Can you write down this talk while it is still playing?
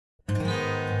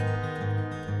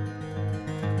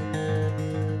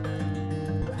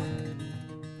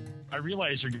I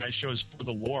realize your guys' show is for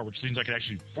the lore, which seems like it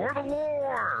actually for the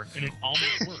lore, and it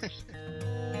almost works.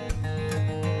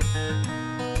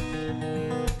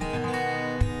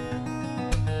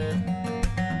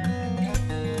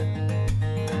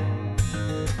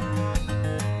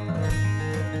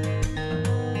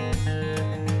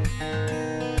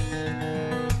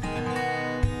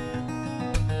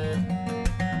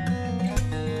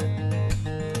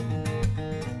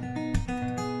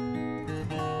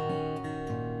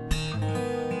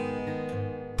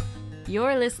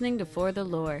 You're listening to For the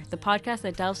Lore, the podcast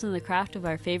that delves into the craft of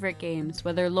our favorite games,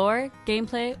 whether lore,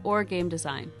 gameplay, or game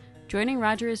design. Joining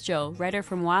Roger is Joe, writer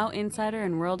from WoW Insider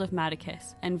and World of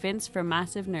Maticus, and Vince from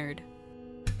Massive Nerd.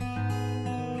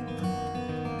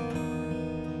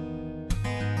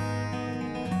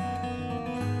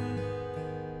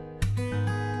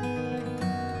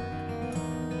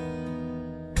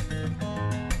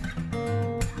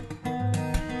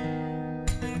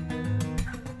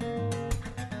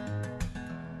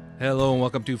 Hello and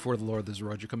welcome to For the Lore. This is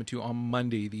Roger coming to you on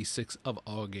Monday, the 6th of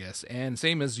August. And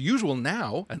same as usual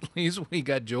now, at least, we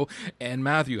got Joe and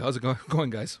Matthew. How's it going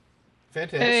guys?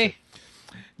 Fantastic. Hey,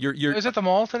 You're I was at the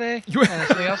mall today.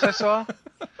 Something else I saw.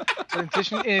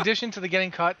 In addition to the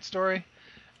getting caught story,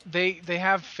 they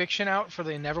have fiction out for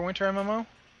the Neverwinter MMO.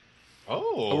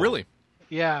 Oh, really?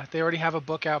 Yeah, they already have a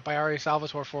book out by Ari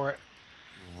Salvatore for it.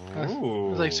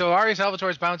 Ooh. So Ari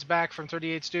Salvatore's bounced back from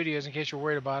 38 Studios, in case you're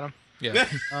worried about him. Yeah.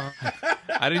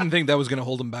 I didn't think that was going to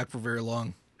hold him back for very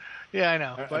long. Yeah, I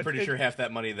know. I'm pretty sure half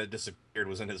that money that disappeared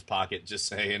was in his pocket, just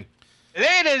saying. There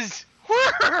it is!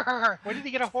 When did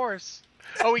he get a horse?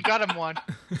 Oh, he got him one.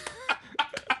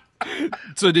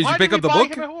 So did you pick up the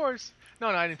book? Him a horse? No,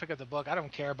 I didn't pick up the book. I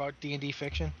don't care about D&D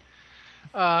fiction.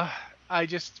 But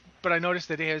I noticed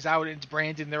that it was out, it's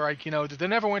branded, and they're like, the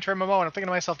Neverwinter MMO, and I'm thinking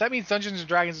to myself, that means Dungeons &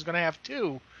 Dragons is going to have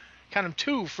two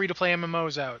free-to-play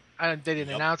MMOs out. They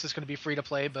didn't announce it's going to be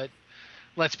free-to-play, but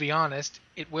let's be honest,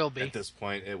 it will be. At this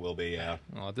point, it will be, yeah.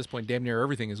 Well, at this point, damn near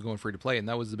everything is going free-to-play, and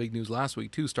that was the big news last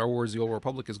week, too. Star Wars The Old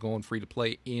Republic is going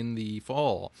free-to-play in the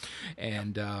fall.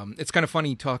 And it's kind of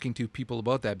funny talking to people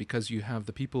about that, because you have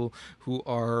the people who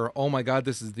are, oh my god,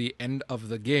 this is the end of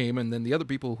the game, and then the other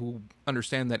people who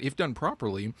understand that if done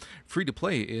properly,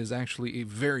 free-to-play is actually a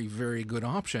very, very good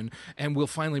option, and will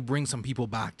finally bring some people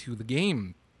back to the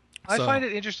game. I find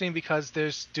it interesting because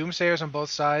there's doomsayers on both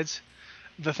sides.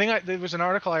 There was an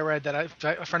article I read that a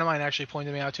friend of mine actually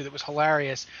pointed me out to that was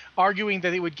hilarious, arguing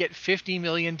that it would get 50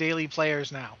 million daily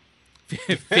players now.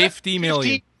 50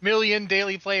 million. 50 million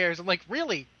daily players. I'm like,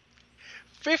 really?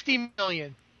 50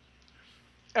 million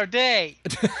a day?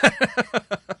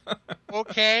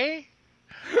 Okay.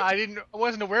 I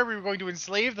wasn't aware we were going to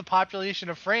enslave the population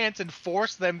of France and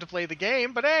force them to play the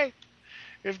game, but hey,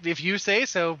 if you say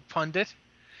so, pundit.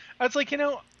 It's like, and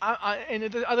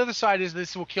the other side is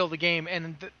this will kill the game,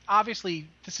 and obviously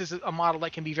this is a model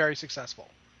that can be very successful.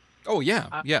 Oh,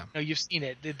 yeah, yeah. You've seen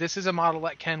it. This is a model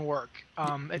that can work.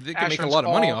 They can make a lot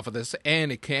of money off of this,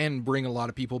 and it can bring a lot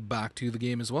of people back to the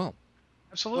game as well.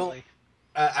 Absolutely.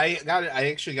 Well,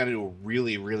 I actually got into a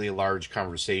really, really large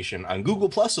conversation on Google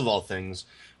Plus, of all things,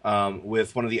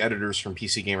 with one of the editors from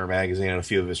PC Gamer Magazine and a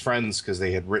few of his friends, because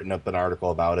they had written up an article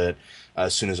about it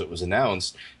as soon as it was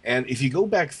announced. And if you go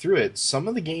back through it, some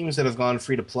of the games that have gone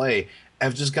free to play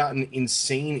have just gotten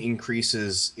insane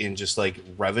increases in just like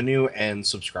revenue and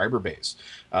subscriber base.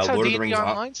 Lord of the Rings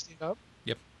Online stayed up.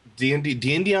 Yep.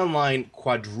 D&D Online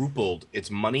quadrupled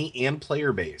its money and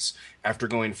player base after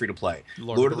going free to play.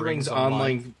 Lord of the Rings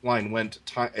Online went,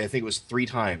 I think it was 3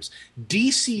 times.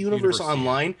 DC Universe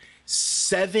Online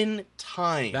 7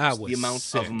 times the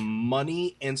amount of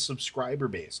money and subscriber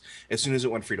base as soon as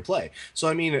it went free to play. So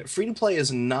I mean, free to play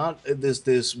is not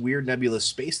this weird nebulous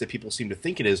space that people seem to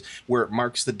think it is, where it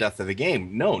marks the death of a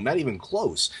game. No, not even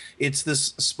close. It's this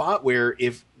spot where,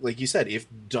 if, like you said, if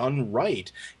done right,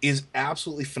 is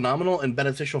absolutely phenomenal and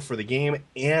beneficial for the game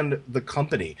and the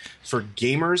company, for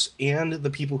gamers and the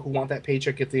people who want that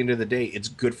paycheck at the end of the day. It's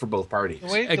good for both parties.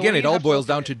 Again, it all boils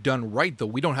down to done right, though.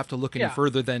 We don't have to look any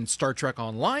further than Star Trek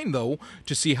Online, though,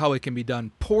 to see how it can be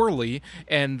done poorly,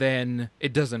 and then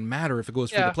it doesn't matter if it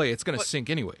goes free to play. It's going to sink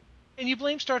anyway. And you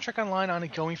blame Star Trek Online on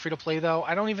it going free to play, though.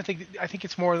 I think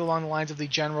it's more along the lines of the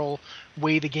general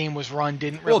way the game was run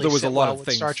didn't really there was sit a lot well of with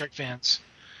things. Star Trek fans.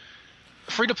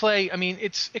 Free to play, I mean,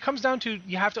 it comes down to,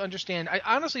 you have to understand. I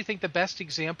honestly think the best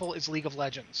example is League of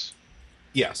Legends.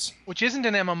 Yes. Which isn't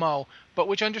an MMO, but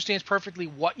which understands perfectly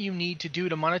what you need to do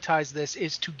to monetize this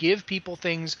is to give people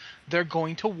things they're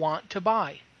going to want to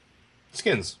buy.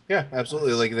 Skins. Yeah,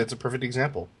 absolutely. Like, that's a perfect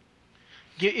example.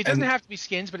 It doesn't have to be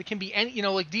skins, but it can be any.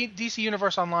 Like DC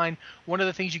Universe Online. One of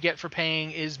the things you get for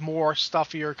paying is more stuff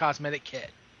for your cosmetic kit.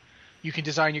 You can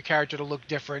design your character to look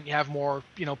different. You have more,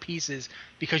 pieces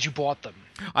because you bought them.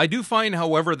 I do find,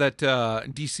 however, that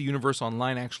DC Universe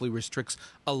Online actually restricts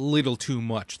a little too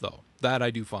much, though. That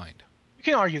I do find. You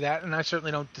can argue that, and I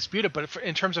certainly don't dispute it. But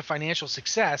in terms of financial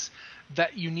success,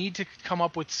 that you need to come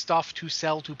up with stuff to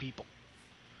sell to people.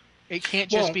 It can't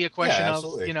just be a question of,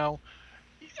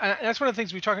 that's one of the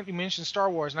things you mentioned Star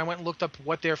Wars, and I went and looked up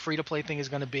what their free-to-play thing is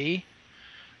going to be.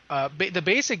 The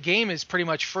basic game is pretty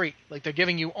much free. Like, they're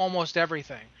giving you almost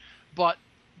everything. But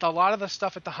a lot of the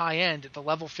stuff at the high end, at the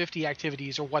level 50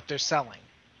 activities, are what they're selling.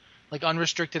 Like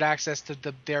unrestricted access to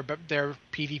their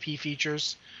PvP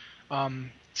features.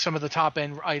 Some of the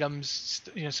top-end items,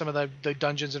 some of the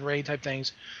dungeons and raid type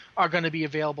things are going to be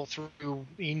available through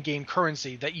in-game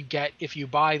currency that you get if you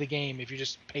buy the game. If you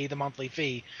just pay the monthly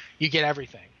fee, you get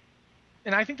everything.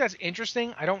 And I think that's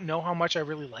interesting. I don't know how much I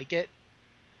really like it,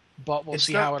 but we'll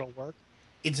see how it'll work.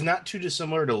 It's not too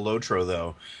dissimilar to Lotro,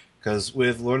 though, because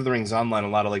with Lord of the Rings Online, a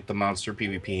lot of like the monster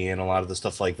PvP and a lot of the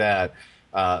stuff like that,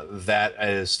 that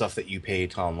is stuff that you pay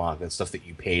to unlock. That's stuff that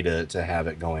you pay to have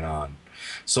it going on.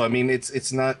 So I mean,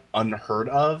 it's not unheard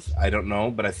of. I don't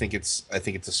know, but I think it's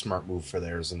a smart move for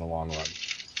theirs in the long run.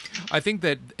 I think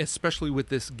that especially with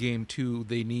this game too,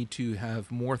 they need to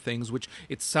have more things, which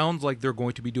it sounds like they're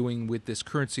going to be doing with this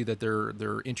currency that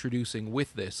they're introducing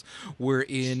with this,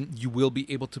 wherein you will be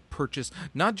able to purchase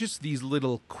not just these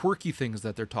little quirky things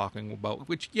that they're talking about,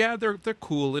 which they're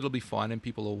cool, it'll be fun, and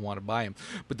people will want to buy them.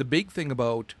 But the big thing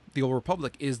about the Old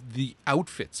Republic is the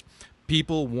outfits.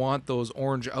 People want those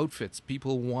orange outfits.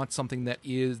 People want something that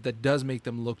does make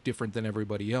them look different than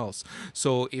everybody else.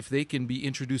 So if they can be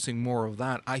introducing more of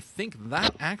that, I think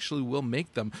that actually will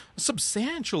make them a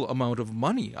substantial amount of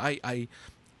money. I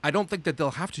don't think that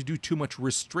they'll have to do too much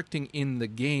restricting in the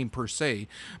game per se,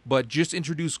 but just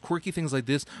introduce quirky things like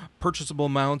this, purchasable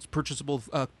mounts, purchasable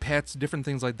pets, different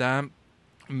things like that.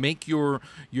 Make your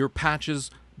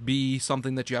patches be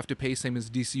something that you have to pay, same as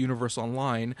DC Universe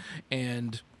Online,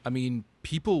 and I mean,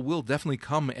 people will definitely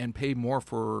come and pay more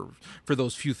for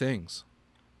those few things.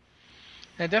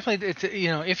 And definitely, it's,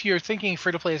 if you're thinking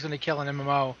free to play is going to kill an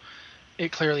MMO,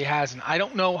 it clearly hasn't. I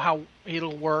don't know how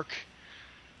it'll work.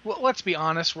 Well, let's be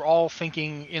honest. We're all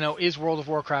thinking, is World of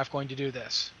Warcraft going to do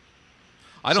this?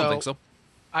 I don't think so.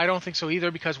 I don't think so either,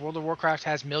 because World of Warcraft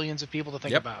has millions of people to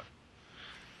think about.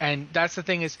 And that's the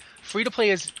thing, is free to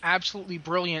play is absolutely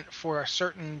brilliant for a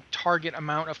certain target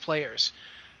amount of players.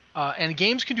 And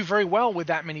games can do very well with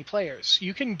that many players.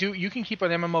 You can keep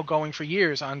an MMO going for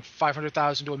years on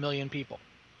 500,000 to 1 million people,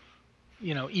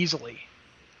 easily.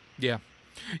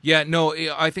 Yeah, no,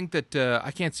 I think that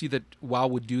I can't see that WoW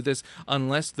would do this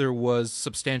unless there was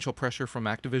substantial pressure from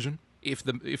Activision. If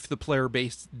the player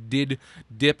base did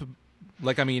dip,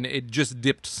 it just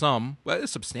dipped some, a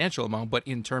substantial amount, but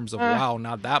in terms of WoW,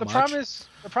 not that much.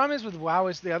 The problem is with WoW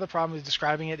is the other problem with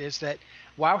describing it is that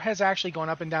WoW has actually gone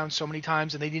up and down so many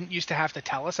times, and they didn't used to have to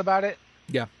tell us about it.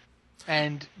 Yeah.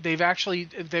 And they've actually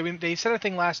they said a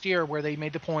thing last year where they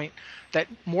made the point that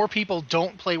more people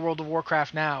don't play World of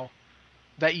Warcraft now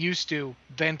that used to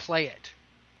than play it.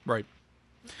 Right.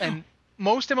 And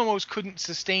most MMOs couldn't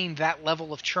sustain that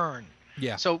level of churn.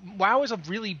 Yeah. So WoW is a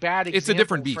really bad example it's a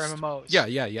different beast. for MMOs.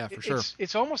 Yeah, for sure.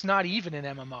 It's almost not even an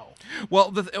MMO.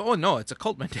 Well, it's a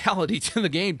cult mentality to the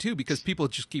game too, because people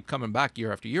just keep coming back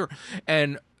year after year,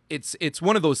 and it's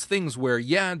one of those things where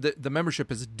the membership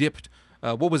has dipped.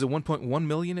 What was it? 1.1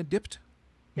 million it dipped.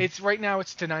 It's right now.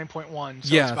 It's to 9.1.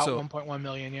 So it's about 1.1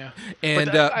 million. Yeah.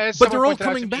 And but they're all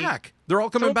coming back. They're all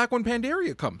coming back when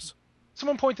Pandaria comes.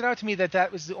 Someone pointed out to me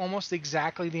that was almost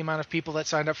exactly the amount of people that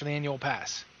signed up for the annual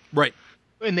pass. Right.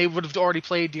 And they would have already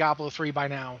played Diablo 3 by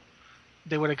now.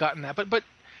 They would have gotten that. But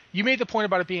you made the point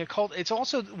about it being a cult. It's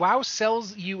also WoW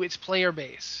sells you its player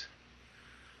base.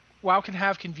 WoW can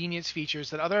have convenience features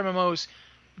that other MMOs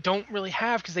don't really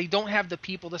have because they don't have the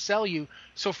people to sell you.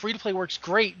 So free-to-play works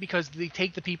great because they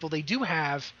take the people they do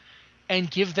have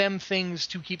and give them things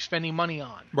to keep spending money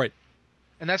on. Right.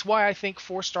 And that's why I think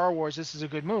for Star Wars this is a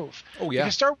good move. Oh, yeah.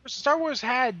 Because Star Wars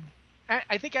had...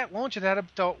 I think at launch it had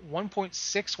up to 1.6,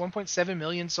 1.7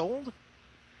 million sold.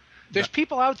 There's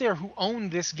people out there who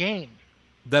own this game.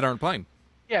 That aren't playing.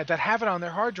 Yeah, that have it on their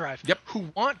hard drive. Yep. Who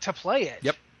want to play it.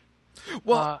 Yep.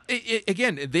 Well,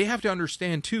 again, they have to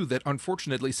understand, too, that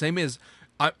unfortunately, same as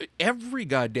every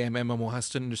goddamn MMO has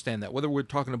to understand that. Whether we're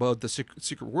talking about the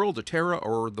Secret World or Terra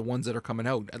or the ones that are coming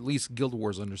out, at least Guild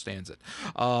Wars understands it.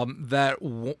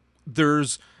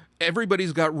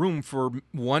 Everybody's got room for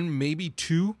one, maybe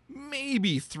two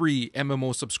maybe 3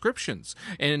 MMO subscriptions,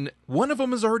 and one of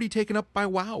them is already taken up by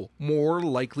WoW, more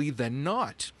likely than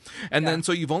not. And then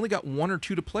so you've only got 1 or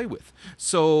 2 to play with.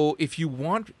 So if you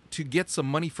want to get some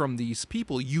money from these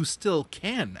people, you still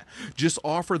can. Just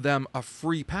offer them a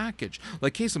free package.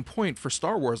 Like case in point, for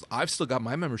Star Wars, I've still got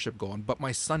my membership going, but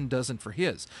my son doesn't for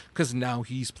his, because now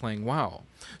he's playing WoW.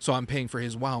 So I'm paying for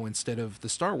his WoW instead of the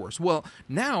Star Wars. Well,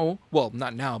 now, well,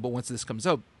 not now, but once this comes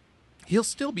out, he'll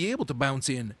still be able to bounce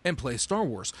in and play Star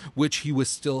Wars, which he was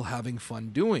still having fun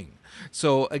doing.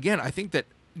 So again, I think that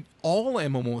all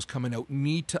MMOs coming out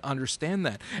need to understand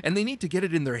that, and they need to get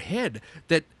it in their head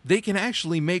that they can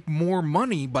actually make more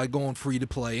money by going free to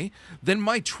play than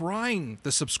by trying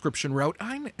the subscription route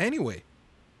anyway.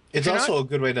 It's also a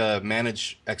good way to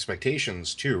manage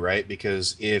expectations too, right?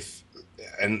 Because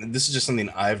and this is just something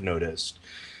I've noticed,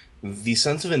 the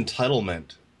sense of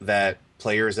entitlement that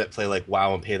players that play like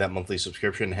WoW and pay that monthly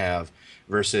subscription have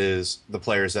versus the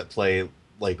players that play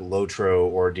like LOTRO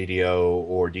or DDO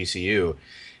or DCU,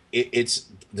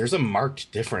 there's a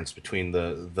marked difference between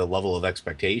the level of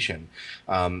expectation.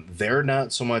 They're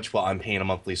not so much, well, I'm paying a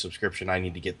monthly subscription, I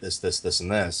need to get this,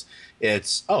 and this.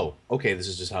 It's, oh, okay, this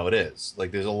is just how it is.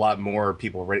 Like, there's a lot more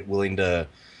people willing to,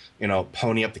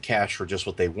 pony up the cash for just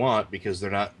what they want because they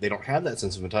don't have that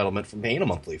sense of entitlement from paying a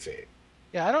monthly fee.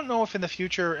 Yeah, I don't know if in the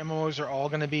future MMOs are all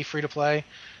going to be free to play.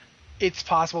 It's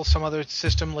possible some other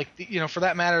system, like, for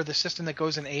that matter, the system that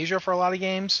goes in Asia for a lot of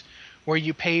games, where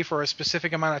you pay for a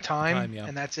specific amount of time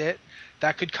and that's it.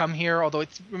 That could come here, although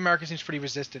America seems pretty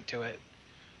resistant to it.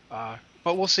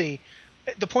 But we'll see.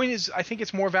 The point is, I think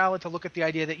it's more valid to look at the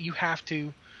idea that you have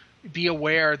to be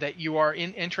aware that you are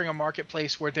entering a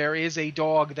marketplace where there is a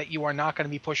dog that you are not going to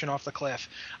be pushing off the cliff.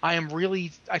 I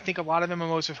think a lot of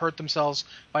MMOs have hurt themselves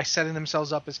by setting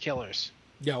themselves up as killers.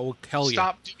 Yeah, well, hell yeah.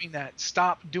 Stop doing that.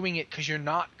 Stop doing it because you're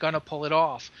not going to pull it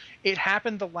off. It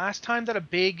happened the last time that a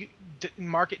big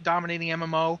market-dominating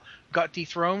MMO got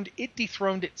dethroned. It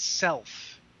dethroned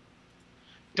itself.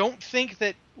 Don't think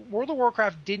that World of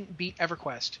Warcraft didn't beat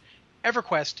EverQuest.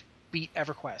 EverQuest beat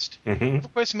EverQuest. Mm-hmm.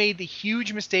 EverQuest made the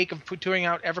huge mistake of putting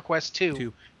out EverQuest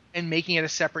 2 and making it a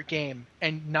separate game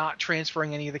and not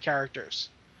transferring any of the characters.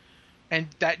 And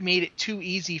that made it too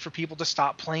easy for people to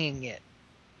stop playing it.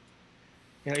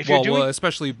 Well,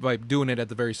 especially by doing it at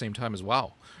the very same time as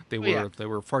WoW. They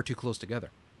were far too close together.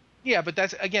 Yeah, but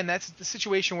that's the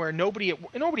situation where nobody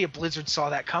at Blizzard saw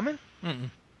that coming.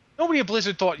 Mm-mm. Nobody at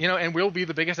Blizzard thought, and we'll be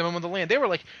the biggest MMO in the land. They were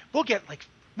like,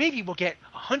 maybe we'll get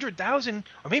 100,000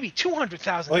 or maybe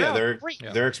 200,000. Oh yeah,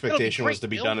 their expectation was to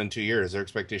be done in 2 years. Their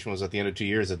expectation was at the end of 2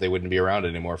 years that they wouldn't be around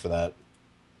anymore for that.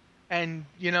 And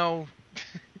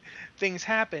things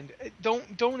happened.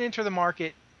 Don't enter the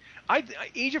market.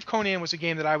 Age of Conan was a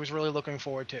game that I was really looking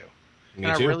forward to. Me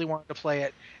and too. I really wanted to play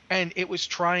it. And it was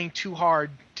trying too hard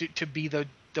to be the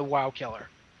WoW killer.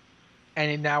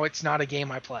 And now it's not a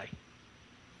game I play.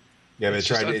 Yeah, but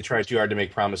it tried too hard to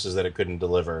make promises that it couldn't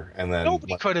deliver, and then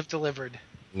nobody could have delivered.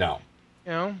 No.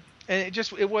 And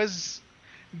it was.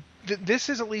 This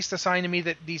is at least a sign to me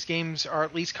that these games are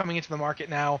at least coming into the market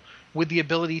now with the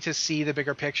ability to see the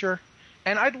bigger picture.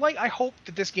 And I hope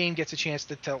that this game gets a chance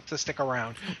to stick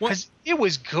around because it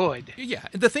was good. Yeah,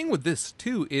 the thing with this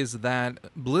too is that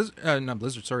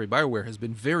BioWare has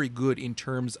been very good in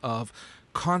terms of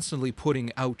constantly putting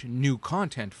out new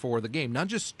content for the game, not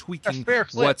just tweaking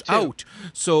what's out.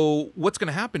 So what's going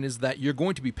to happen is that you're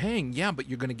going to be paying, but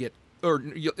you're going to get. Or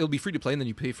it'll be free to play, and then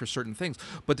you pay for certain things.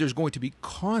 But there's going to be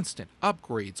constant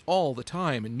upgrades all the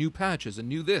time, and new patches, and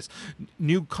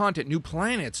new content, new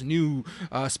planets, new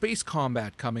space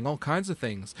combat coming, all kinds of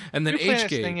things. And then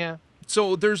HK.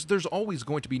 So there's always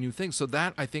going to be new things. So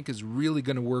that, I think, is really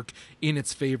going to work in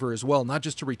its favor as well. Not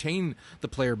just to retain the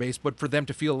player base, but for them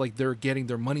to feel like they're getting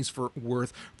their money's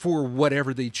worth for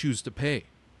whatever they choose to pay.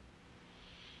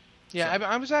 Yeah,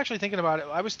 I was actually thinking about it.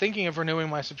 I was thinking of renewing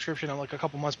my subscription a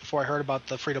couple months before I heard about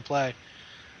the free-to-play.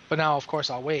 But now, of course,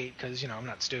 I'll wait because, I'm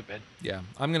not stupid. Yeah,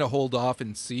 I'm going to hold off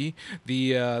and see.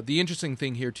 The interesting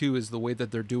thing here, too, is the way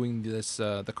that they're doing this,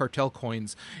 the cartel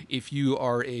coins. If you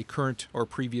are a current or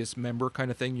previous member kind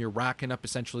of thing, you're racking up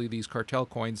essentially these cartel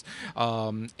coins.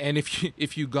 And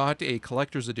if you got a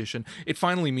collector's edition, it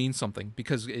finally means something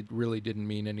because it really didn't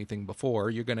mean anything before.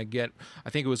 You're going to get, I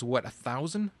think it was,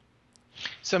 1,000?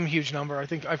 Some huge number. I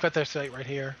think I've got their site right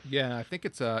here. Yeah, I think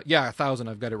it's 1,000.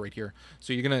 I've got it right here.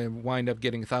 So you're gonna wind up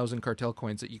getting 1,000 cartel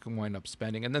coins that you can wind up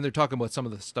spending, and then they're talking about some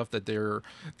of the stuff that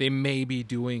they may be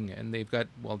doing, and they've got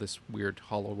this weird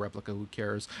hollow replica. Who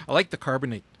cares? I like the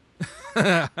carbonate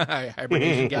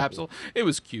Hibernation capsule. It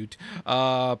was cute.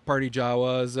 Party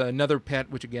Jawas, another pet,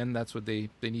 which again, that's what they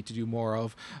need to do more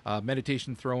of.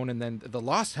 Meditation throne, and then the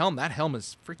Lost Helm. That helm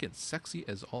is freaking sexy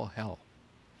as all hell.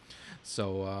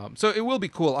 So it will be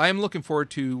cool. I am looking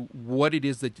forward to what it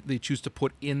is that they choose to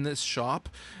put in this shop,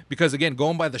 because again,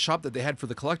 going by the shop that they had for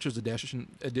the collector's edition,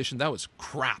 that was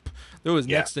crap. There was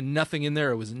next to nothing in there.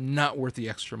 It was not worth the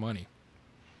extra money.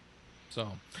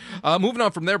 So, moving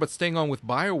on from there, but staying on with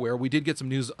BioWare, we did get some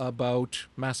news about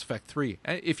Mass Effect 3,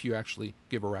 if you actually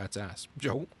give a rat's ass.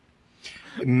 Joe?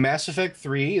 Mass Effect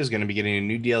 3 is going to be getting a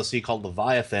new DLC called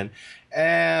Leviathan,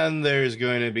 and there's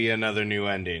going to be another new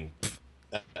ending.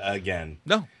 Again.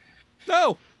 No,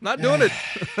 not doing it.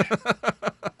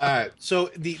 All right, so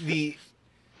it's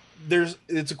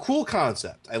a cool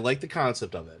concept. I like the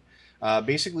concept of it.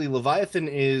 Basically, Leviathan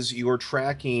is you're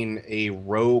tracking a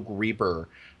rogue Reaper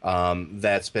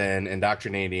that's been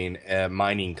indoctrinating a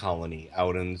mining colony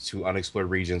out into unexplored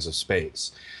regions of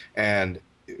space, and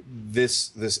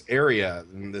this area,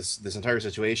 this entire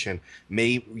situation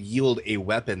may yield a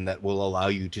weapon that will allow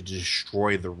you to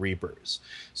destroy the Reapers.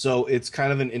 So it's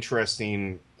kind of an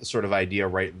interesting sort of idea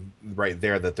right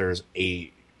there, that there's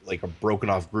a broken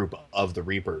off group of the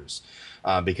Reapers,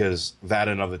 because that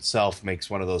in of itself makes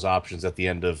one of those options at the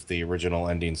end of the original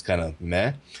endings kind of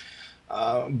meh.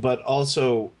 But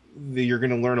also you're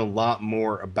going to learn a lot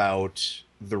more about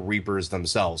the Reapers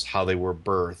themselves, how they were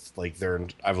birthed, like their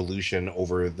evolution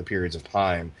over the periods of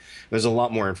time. There's a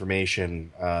lot more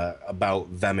information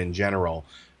about them in general.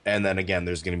 And then again,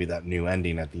 there's going to be that new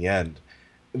ending at the end.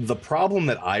 The problem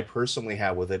that I personally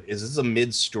have with it is it's a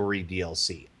mid-story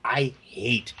DLC. I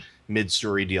hate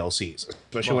mid-story DLCs,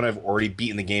 especially when I've already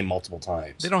beaten the game multiple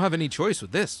times. They don't have any choice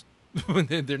with this.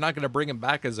 They're not going to bring him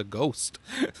back as a ghost.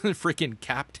 Freaking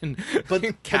Captain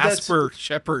Casper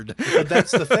Shepard. But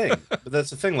that's the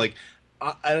thing. Like,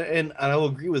 and I will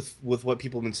agree with what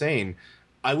people have been saying.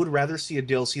 I would rather see a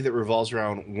DLC that revolves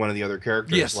around one of the other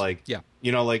characters. Yes. Let me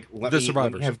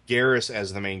have Garrus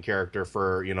as the main character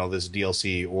for, this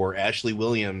DLC, or Ashley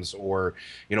Williams, or,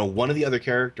 one of the other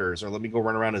characters, or let me go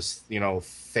run around as,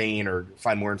 Thane, or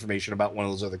find more information about one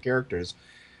of those other characters.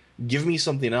 Give me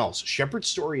something else. Shepard's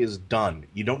story is done.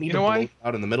 You don't need to blow it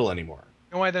out in the middle anymore.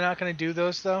 You know why they're not going to do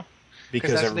those, though?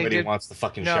 Because everybody wants the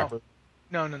fucking Shepard.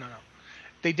 No.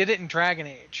 They did it in Dragon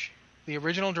Age. The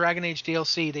original Dragon Age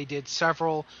DLC, they did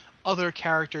several other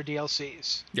character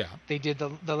DLCs. Yeah. They did the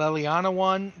Leliana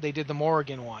one, they did the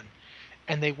Morrigan one,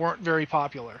 and they weren't very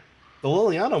popular. The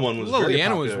Liliana one was very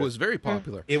popular. was very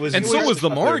popular. It was, and so was the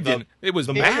Morrigan. It was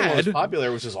the bad. Morrigan was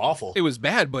popular, which is awful. It was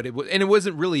bad, but it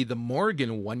wasn't really the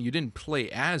Morrigan one. You didn't play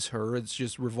as her. It's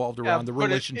just revolved around the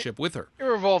relationship with her. It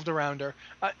revolved around her.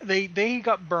 They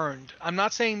got burned. I'm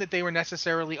not saying that they were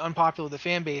necessarily unpopular with the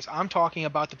fan base. I'm talking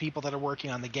about the people that are working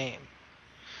on the game.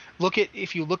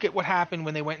 If you look at what happened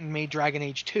when they went and made Dragon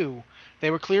Age 2,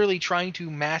 they were clearly trying to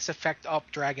Mass Effect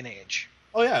up Dragon Age.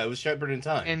 Oh yeah, it was Shepard in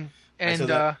time. And I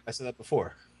said that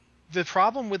before. The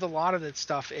problem with a lot of that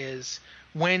stuff is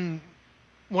when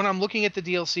I'm looking at the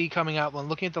DLC coming out, when I'm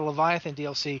looking at the Leviathan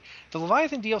DLC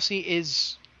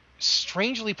is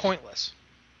strangely pointless.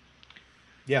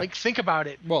 Yeah. Like, think about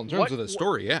it. Well, in terms of the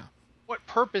story, yeah. What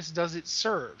purpose does it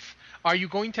serve? Are you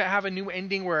going to have a new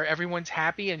ending where everyone's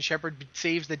happy and Shepard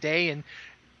saves the day? And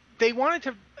they wanted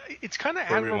to. It's kind of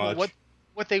admirable.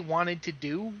 What they wanted to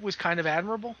do was kind of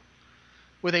admirable.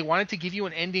 Where they wanted to give you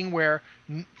an ending where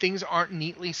things aren't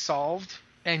neatly solved,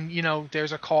 and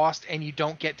there's a cost, and you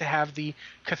don't get to have the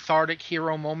cathartic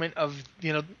hero moment of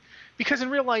because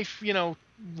in real life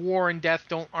war and death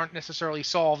aren't necessarily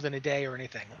solved in a day or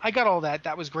anything. I got all that.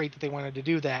 That was great that they wanted to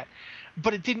do that,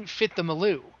 but it didn't fit the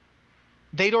milieu.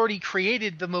 They'd already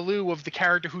created the milieu of the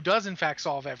character who does in fact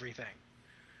solve everything,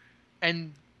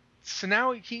 and so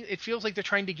now it feels like they're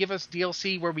trying to give us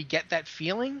DLC where we get that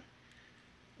feeling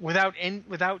without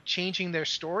changing their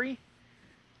story,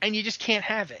 and you just can't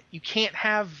have it. You can't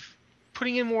have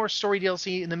putting in more story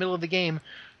DLC in the middle of the game.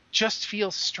 Just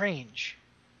feels strange.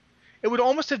 It would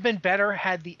almost have been better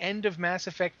had the end of Mass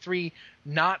Effect 3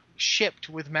 not shipped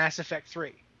with Mass Effect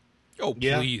 3. Oh,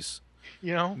 please.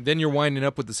 Then you're winding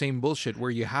up with the same bullshit where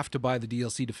you have to buy the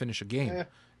DLC to finish a game.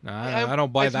 I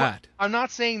don't buy that. I'm not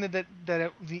saying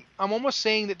I'm almost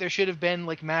saying that there should have been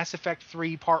like Mass Effect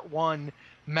 3 Part 1,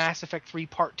 Mass Effect 3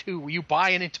 Part 2, where you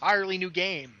buy an entirely new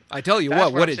game. I tell you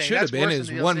what it should have been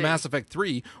is one Mass Effect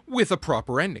 3 with a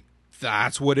proper ending.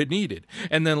 that's what it needed.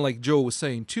 And then, like Joe was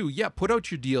saying too, yeah, put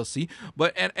out your DLC.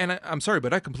 But and I'm sorry,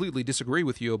 but I completely disagree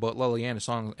with you about Liliana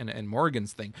Song and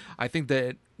Morgan's thing. I think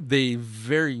that they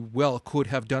very well could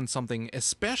have done something,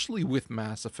 especially with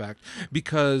Mass Effect,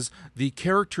 because the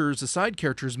characters, the side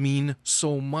characters, mean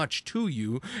so much to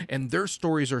you, and their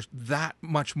stories are that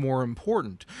much more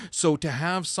important. So to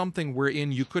have something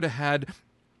wherein you could have had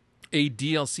a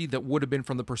DLC that would have been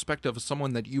from the perspective of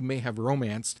someone that you may have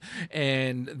romanced,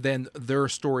 and then their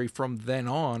story from then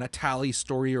on, a Tali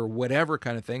story or whatever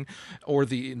kind of thing, or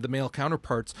the male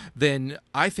counterparts, then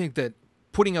I think that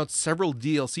putting out several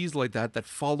DLCs like that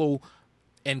follow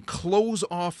and close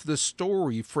off the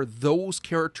story for those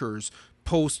characters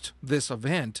post this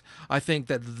event, I think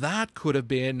that could have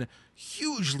been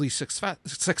hugely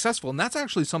successful. And that's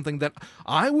actually something that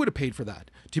I would have paid for, that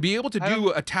to be able to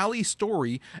do a Tali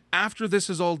story after this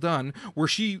is all done, where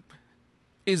she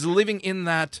is living in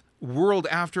that world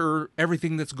after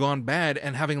everything that's gone bad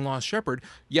and having lost Shepard.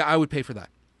 Yeah, I would pay for that.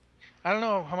 I don't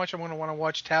know how much I'm going to want to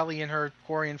watch Tali and her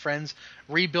Quarian friends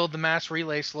rebuild the mass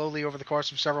relay slowly over the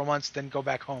course of several months, then go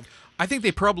back home. I think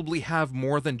they probably have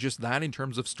more than just that in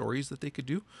terms of stories that they could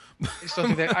do.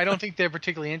 I don't think they're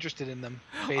particularly interested in them,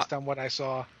 based on what I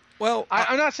saw. Well,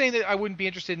 I'm not saying that I wouldn't be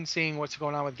interested in seeing what's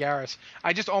going on with Garrus.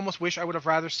 I just almost wish I would have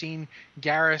rather seen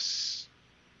Garrus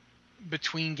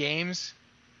between games.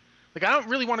 Like, I don't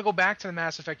really want to go back to the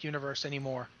Mass Effect universe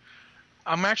anymore.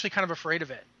 I'm actually kind of afraid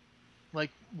of it. Like,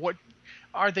 what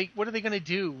are they going to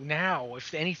do now,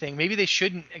 if anything? Maybe they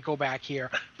shouldn't go back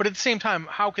here. But at the same time,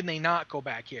 how can they not go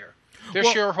back here? Their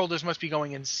shareholders must be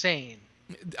going insane.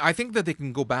 I think that they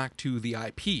can go back to the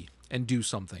IP and do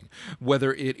something,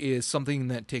 whether it is something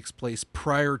that takes place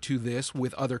prior to this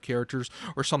with other characters,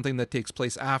 or something that takes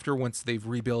place after, once they've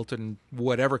rebuilt and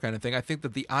whatever kind of thing. I think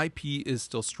that the IP is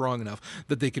still strong enough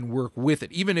that they can work with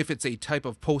it, even if it's a type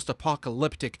of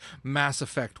post-apocalyptic Mass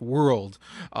Effect world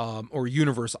or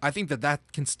universe. I think that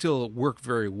can still work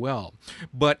very well.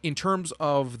 But in terms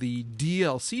of the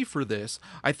DLC for this,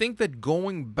 I think that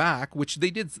going back, which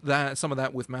they did some of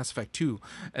that with Mass Effect 2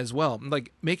 as well,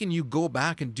 like making you go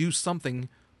back and do something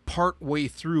part way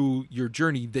through your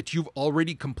journey that you've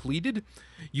already completed,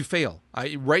 you fail.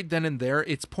 Right then and there,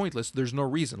 it's pointless. There's no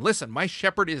reason. Listen, my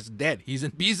Shepard is dead. He's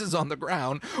in pieces on the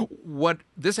ground.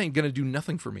 This ain't gonna do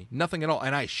nothing for me. Nothing at all.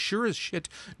 And I sure as shit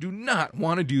do not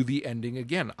want to do the ending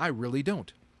again. I really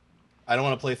don't. I don't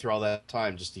want to play through all that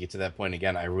time just to get to that point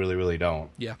again. I really, really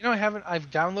don't. Yeah. You know, I've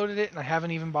downloaded it and I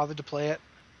haven't even bothered to play it.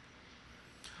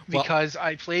 Because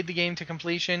I played the game to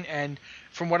completion, and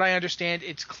from what I understand,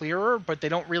 it's clearer, but they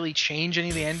don't really change any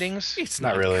of the endings. It's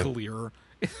not really clearer.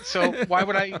 So why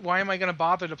am I going to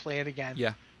bother to play it again?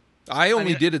 Yeah. I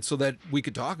only did it so that we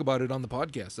could talk about it on the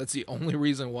podcast. That's the only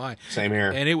reason why. Same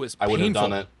here. And it was painful. I would have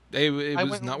done it. It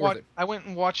was not worth it. I went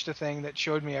and watched a thing that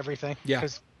showed me everything. Yeah.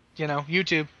 Because,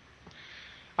 YouTube.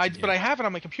 But I have it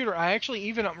on my computer. I actually,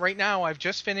 even right now, I've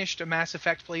just finished a Mass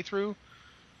Effect playthrough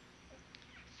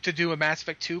to do a Mass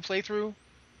Effect 2 playthrough,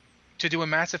 to do a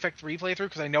Mass Effect 3 playthrough,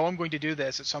 because I know I'm going to do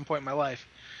this at some point in my life.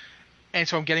 And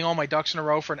so I'm getting all my ducks in a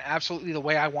row for absolutely the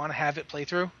way I want to have it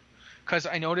playthrough. Because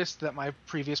I noticed that my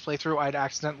previous playthrough, I'd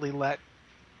accidentally let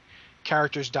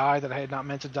characters die that I had not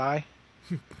meant to die.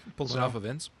 Pulls it off of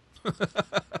Vince.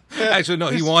 Actually, no,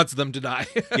 he wants them to die.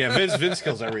 Yeah, Vince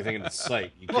kills everything in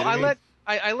sight. You kidding me?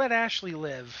 I let Ashley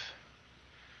live.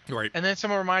 Right. And then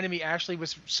someone reminded me Ashley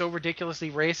was so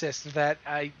ridiculously racist that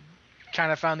I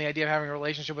kind of found the idea of having a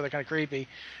relationship with her kind of creepy.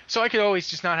 So I could always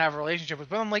just not have a relationship with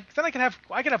her. But I'm like, then I could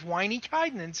have whiny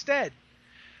Kaiden instead.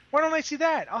 Why don't I see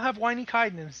that? I'll have whiny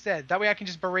Kaiden instead. That way I can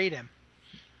just berate him.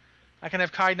 I can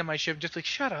have Kaiden on my ship just like,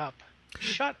 shut up.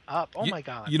 Shut up. Oh my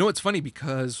God. You know, it's funny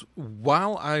because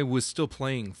while I was still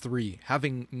playing 3,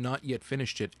 having not yet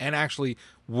finished it, and actually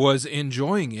was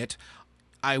enjoying it,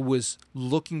 I was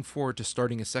looking forward to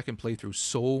starting a second playthrough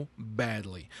so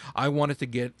badly. I wanted to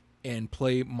get and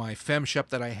play my FemShep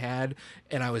that I had,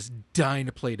 and I was dying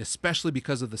to play it, especially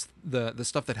because of the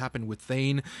stuff that happened with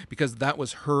Thane, because that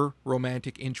was her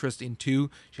romantic interest in 2.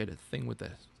 She had a thing with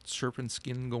the serpent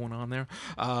skin going on there.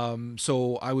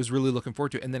 So I was really looking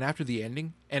forward to it. And then after the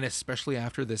ending, and especially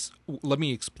after this, let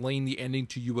me explain the ending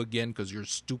to you again, because your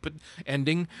stupid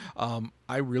ending, I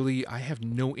have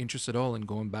no interest at all in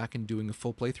going back and doing a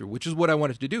full playthrough, which is what I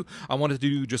wanted to do. I wanted to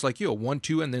do just like you, a 1,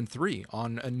 2, and then 3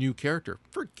 on a new character.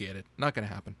 Forget it. Not going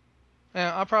to happen.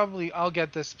 Yeah, I'll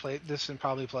get this and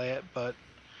probably play it, but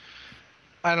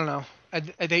I don't know.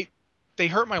 They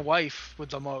hurt my wife with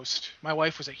the most. My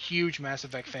wife was a huge Mass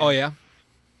Effect fan. Oh, yeah?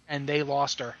 And they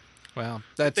lost her. Well,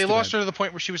 that's they lost her to the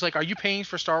point where she was like, "Are you paying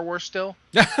for Star Wars still?"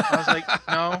 I was like,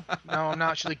 "No, I'm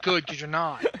not." She's like, "Good, because you're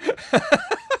not."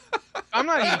 I'm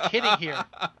not even kidding here.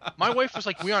 My wife was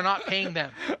like, "We are not paying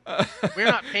them. We're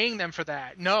not paying them for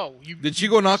that." No. Did she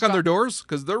go knock on their doors?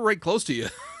 Because they're right close to you.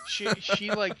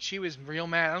 She was real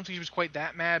mad. I don't think she was quite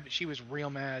that mad, but she was real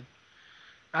mad.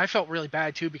 I felt really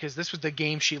bad too because this was the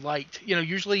game she liked.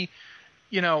 Usually,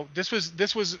 this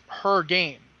was her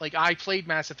game. Like I played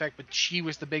Mass Effect, but she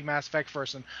was the big Mass Effect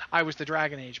person. I was the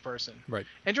Dragon Age person. Right.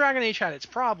 And Dragon Age had its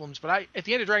problems, but at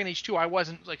the end of Dragon Age 2, I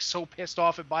wasn't like so pissed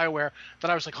off at BioWare that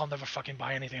I was like, I'll never fucking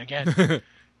buy anything again.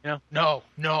 No,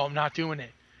 I'm not doing it.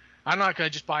 I'm not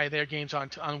gonna just buy their games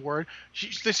on Word.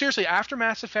 Seriously, after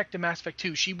Mass Effect and Mass Effect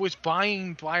 2, she was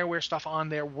buying BioWare stuff on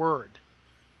their Word.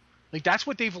 Like that's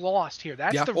what they've lost here.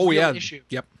 That's the real issue.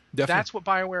 Yep. Definitely. That's what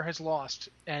BioWare has lost,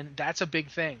 and that's a big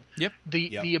thing. Yep.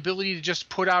 The ability to just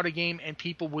put out a game and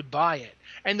people would buy it.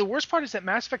 And the worst part is that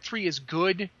Mass Effect 3 is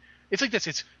good. It's like this.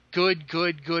 It's good,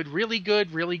 really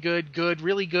good, really good,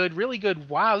 really good, really good.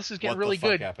 Wow, this is getting really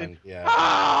good. Happened?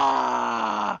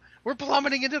 We're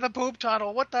plummeting into the poop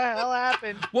tunnel. What the hell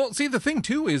happened? Well, see, the thing,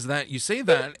 too, is that you say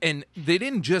that, and they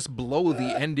didn't just blow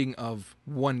the ending of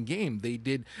one game.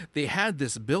 They had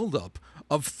this build-up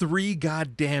of 3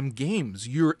 goddamn games.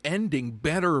 Your ending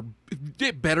better.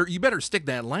 You better stick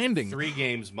that landing. 3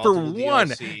 games, for multiple one,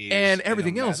 DLCs, and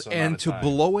everything else, and to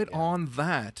blow it on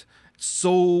that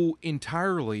so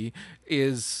entirely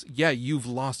is, you've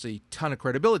lost a ton of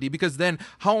credibility, because then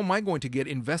how am I going to get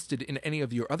invested in any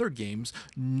of your other games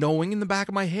knowing in the back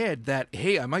of my head that,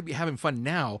 hey, I might be having fun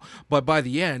now, but by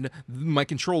the end, my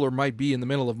controller might be in the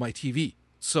middle of my TV.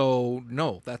 So,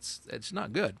 no, it's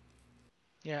not good.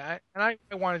 Yeah, I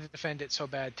wanted to defend it so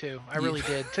bad, too. I really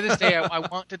did. To this day, I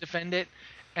want to defend it,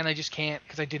 and I just can't,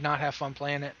 because I did not have fun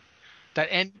playing it. That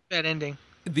ending.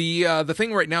 The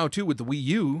thing right now too with the Wii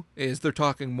U is they're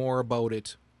talking more about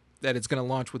it, that it's going to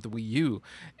launch with the Wii U,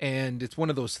 and it's one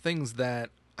of those things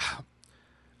that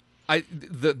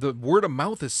the word of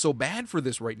mouth is so bad for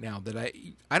this right now that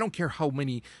I don't care how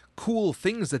many cool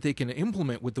things that they can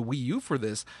implement with the Wii U for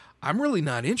this. I'm really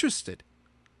not interested.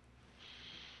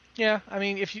 Yeah, I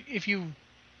mean, if you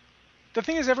the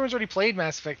thing is, everyone's already played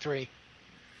Mass Effect 3.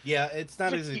 Yeah, it's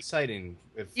not as exciting.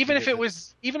 Even if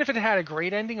it had a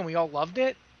great ending and we all loved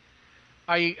it,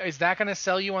 is that going to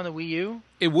sell you on the Wii U?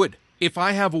 It would. If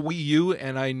I have a Wii U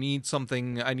and I need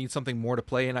something more to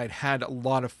play, and I'd had a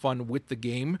lot of fun with the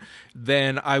game,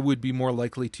 then I would be more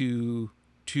likely to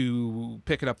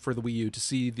pick it up for the Wii U to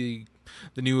see the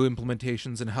new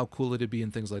implementations and how cool it'd be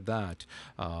and things like that.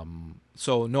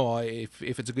 So no, if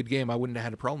it's a good game, I wouldn't have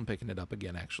had a problem picking it up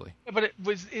again, actually. Yeah, but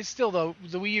it's still, though,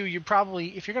 the Wii U, you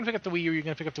probably, if you're going to pick up the Wii U, you're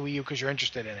going to pick up the Wii U because you're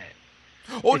interested in it.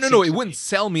 Oh, no, it wouldn't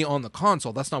sell me on the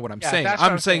console. That's not what I'm saying.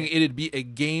 I'm saying it'd be a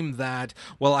game that,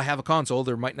 well, I have a console.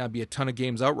 There might not be a ton of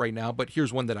games out right now, but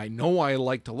here's one that I know I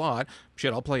liked a lot.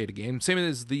 Shit, I'll play it again. Same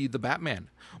as the Batman.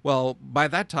 Well, by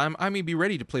that time, I may be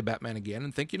ready to play Batman again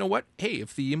and think, you know what? Hey,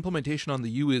 if the implementation on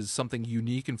the U is something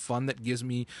unique and fun that gives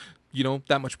me,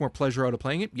 that much more pleasure out of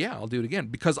playing it, yeah, I'll do it again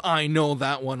because I know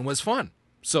that one was fun.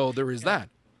 So there is that.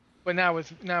 But now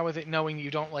with it knowing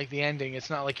you don't like the ending, it's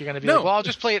not like you're going to be like, well, I'll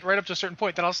just play it right up to a certain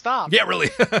point, then I'll stop. Yeah, really.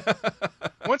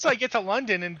 Once I get to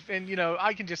London and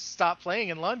I can just stop playing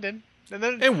in London.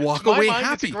 And walk away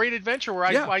happy. It's a great adventure where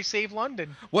I save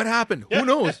London. What happened? Who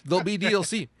knows? There'll be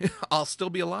DLC. I'll still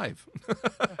be alive.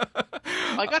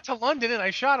 I got to London and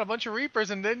I shot a bunch of Reapers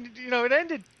and then, it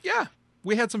ended. Yeah.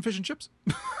 We had some fish and chips.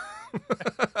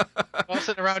 All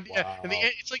sitting around. Wow. Yeah, and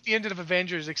it's like the end of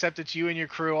Avengers, except it's you and your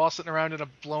crew all sitting around in a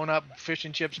blown up fish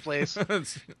and chips place.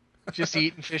 Just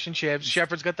eating fish and chips.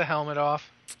 Shepard's got the helmet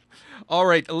off. All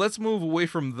right, let's move away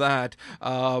from that.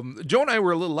 Joe and I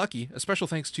were a little lucky. A special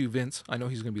thanks to Vince. I know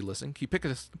he's going to be listening. He picked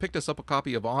us up a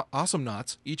copy of Awesome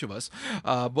Knots, each of us.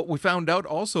 But we found out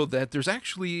also that there's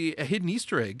actually a hidden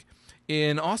Easter egg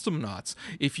in Awesome Knots.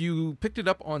 If you picked it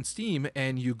up on Steam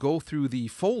and you go through the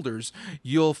folders,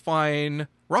 you'll find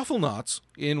Raffle Knots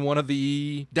in one of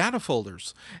the data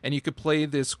folders. And you could play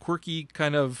this quirky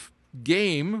kind of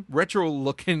game,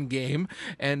 retro-looking game.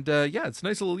 And it's a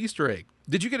nice little Easter egg.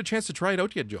 Did you get a chance to try it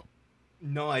out yet, Joe?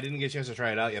 No, I didn't get a chance to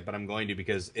try it out yet, but I'm going to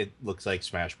because it looks like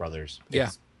Smash Brothers.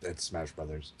 It's Smash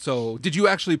Brothers. So, did you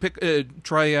actually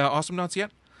try Awesome Knots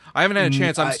yet? I haven't had a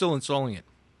chance. I'm still installing it.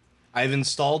 I've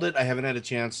installed it. I haven't had a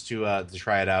chance to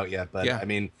try it out yet, but I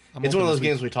mean, it's one of those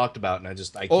games we talked about, and I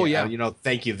can't. Oh, yeah.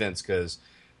 Thank you, Vince, because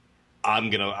I'm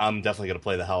definitely gonna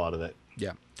play the hell out of it.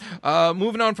 Yeah.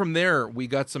 Moving on from there, we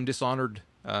got some Dishonored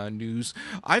news.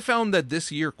 I found that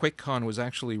this year QuakeCon was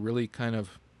actually really kind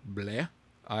of bleh.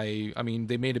 I mean,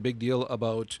 they made a big deal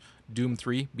about Doom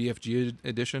 3 BFG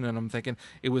edition, and I'm thinking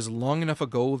it was long enough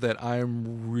ago that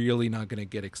I'm really not going to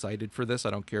get excited for this. I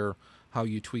don't care how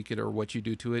you tweak it or what you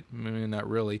do to it, not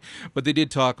really. But they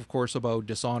did talk, of course, about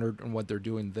Dishonored and what they're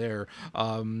doing there.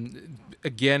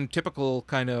 Again, typical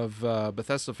kind of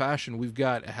Bethesda fashion, we've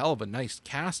got a hell of a nice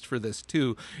cast for this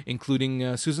too,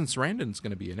 including Susan Sarandon's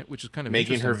going to be in it, which is kind of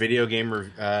making her video game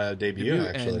debut,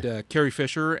 actually. And Carrie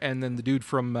Fisher, and then the dude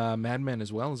from Mad Men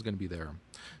as well is going to be there.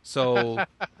 So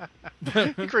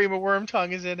Cream of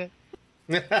Wormtongue is in it.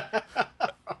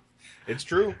 It's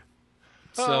true.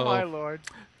 Oh my lord!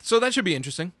 So that should be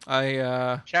interesting.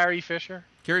 Carrie Fisher.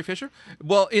 Carrie Fisher?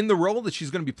 Well, in the role that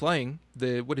she's going to be playing,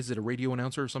 what is it, a radio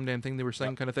announcer or some damn thing they were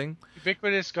saying, kind of thing?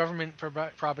 Ubiquitous government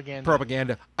propaganda.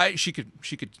 Propaganda. She could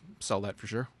sell that for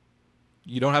sure.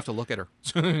 You don't have to look at her.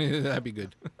 That'd be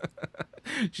good.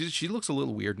 She looks a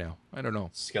little weird now. I don't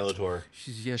know. Skeletor.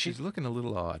 She's looking a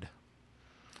little odd.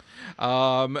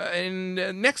 And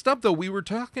next up, though, we were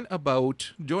talking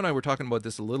about, Joe and I were talking about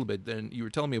this a little bit, and you were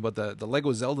telling me about the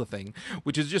Lego Zelda thing,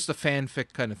 which is just a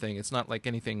fanfic kind of thing. It's not like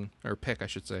anything, or pic, I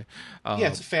should say.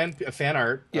 It's a fan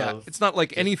art. Yeah, it's not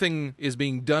like anything is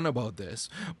being done about this,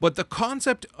 but the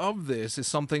concept of this is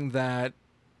something that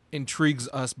intrigues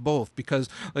us both, because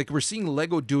like we're seeing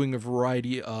Lego doing a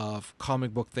variety of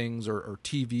comic book things or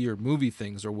TV or movie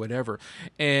things or whatever,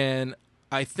 and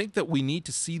I think that we need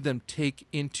to see them take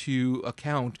into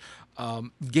account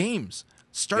games.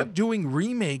 Start doing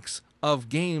remakes of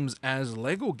games as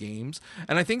Lego games,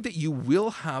 and I think that you will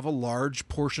have a large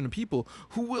portion of people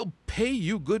who will pay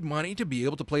you good money to be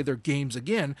able to play their games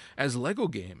again as Lego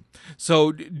game.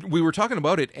 So we were talking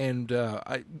about it, and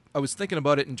I was thinking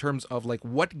about it in terms of like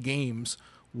what games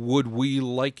would we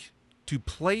like to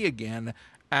play again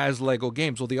as Lego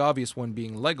games. Well, the obvious one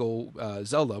being Lego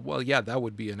Zelda. Well, yeah, that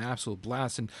would be an absolute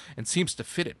blast and seems to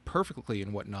fit it perfectly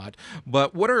and whatnot.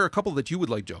 But what are a couple that you would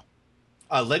like, Joe?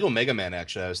 Lego Mega Man,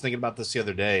 actually. I was thinking about this the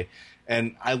other day,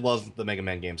 and I love the Mega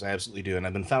Man games. I absolutely do. And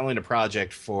I've been following a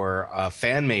project for a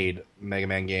fan-made Mega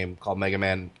Man game called Mega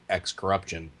Man X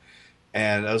Corruption.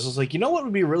 And I was just like, you know what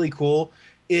would be really cool?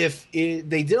 If they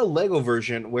did a Lego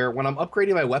version where when I'm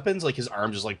upgrading my weapons, like his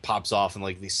arm just like pops off and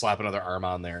like they slap another arm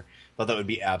on there. Thought that would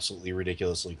be absolutely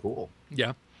ridiculously cool.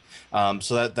 Yeah.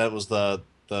 So that was the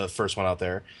first one out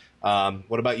there.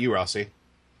 What about you, Rossi?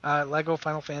 Lego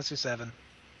Final Fantasy VII.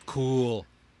 Cool.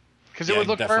 Because it would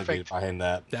look perfect. Behind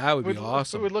that. That would be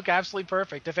awesome. It would look absolutely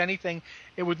perfect. If anything,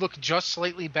 it would look just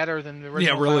slightly better than the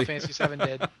original Final Fantasy VII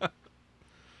did.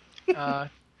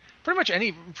 Pretty much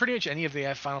any of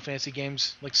the Final Fantasy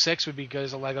games, like 6 would be good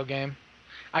as a Lego game.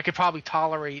 I could probably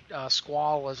tolerate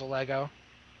Squall as a Lego.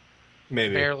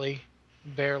 Maybe. Barely.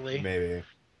 Maybe.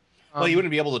 Well, you wouldn't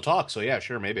be able to talk, so yeah,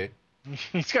 sure, maybe.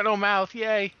 He's got no mouth,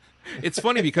 yay. It's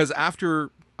funny because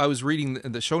after I was reading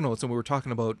the show notes and we were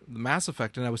talking about Mass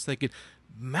Effect, and I was thinking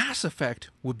Mass Effect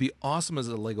would be awesome as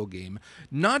a Lego game,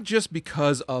 not just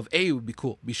because of it would be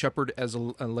cool, be Shepard as a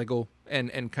Lego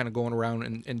and kind of going around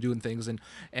and doing things, and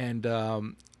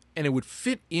it would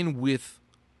fit in with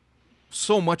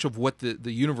so much of what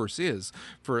the universe is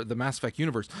for the Mass Effect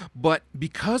universe, but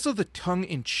because of the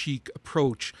tongue-in-cheek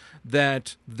approach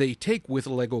that they take with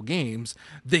Lego games,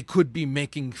 they could be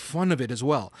making fun of it as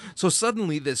well. So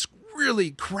suddenly this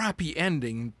really crappy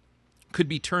ending could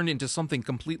be turned into something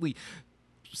completely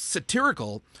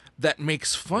satirical that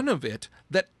makes fun of it,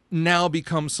 that now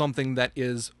becomes something that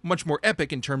is much more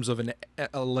epic in terms of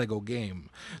a Lego game.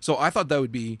 So I thought that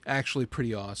would be actually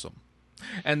pretty awesome.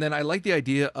 And then I like the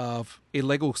idea of a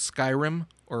Lego Skyrim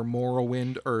or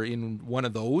Morrowind or in one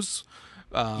of those.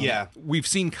 Yeah. We've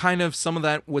seen kind of some of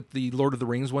that with the Lord of the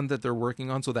Rings one that they're working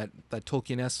on, so that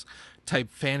Tolkien-esque type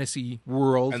fantasy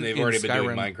world. And they've already been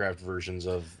doing Minecraft versions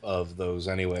of those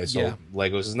anyway, so yeah.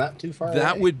 Legos is not too far away.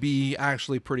 That would be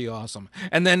actually pretty awesome.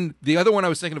 And then the other one I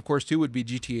was thinking, of course, too, would be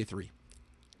GTA 3.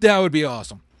 That would be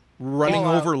awesome. Running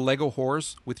over Lego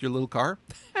whores with your little car.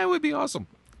 That would be awesome.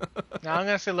 Now I'm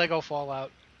going to say Lego Fallout.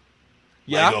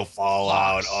 Yeah. Lego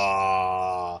Fallout.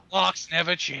 Oh. Locks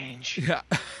never change. Yeah.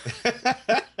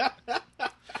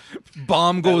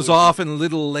 Bomb goes off and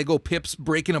little Lego pips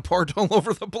breaking apart all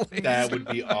over the place. That would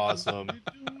be awesome.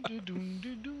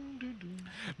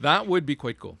 That would be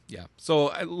quite cool. Yeah.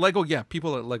 So Lego, yeah,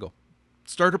 people at Lego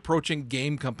start approaching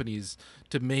game companies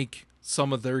to make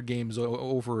some of their games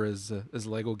over as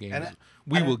Lego games. And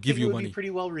we will give you money. It would be pretty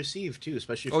well received too,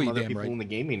 especially from other people in the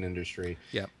gaming industry.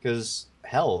 Yeah. Because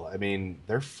hell, I mean,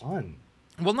 they're fun.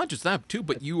 Well, not just that too,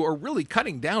 but you are really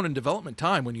cutting down in development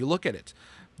time when you look at it.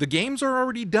 The games are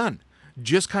already done.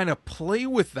 just kind of play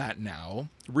with that now,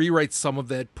 rewrite some of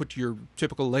that, put your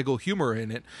typical Lego humor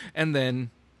in it, and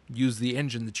then use the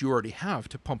engine that you already have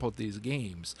to pump out these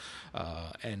games.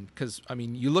 And because, I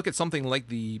mean, you look at something like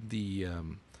the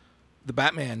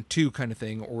Batman 2 kind of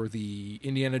thing, or the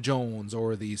Indiana Jones,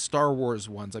 or the Star Wars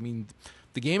ones. I mean,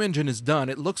 the game engine is done.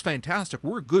 It looks fantastic.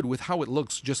 We're good with how it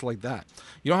looks just like that.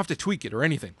 You don't have to tweak it or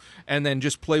anything. And then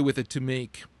just play with it to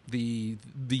make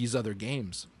these other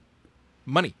games.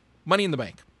 Money in the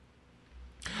bank.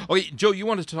 Okay, Joe, you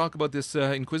wanted to talk about this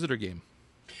Inquisitor game.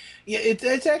 Yeah,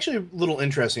 it's actually a little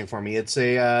interesting for me. It's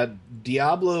a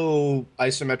Diablo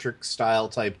isometric style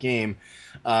type game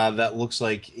that looks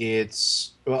like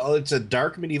it's a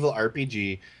dark medieval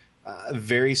RPG,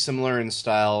 very similar in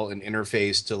style and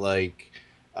interface to like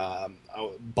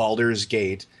Baldur's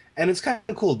Gate, and it's kind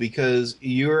of cool because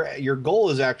your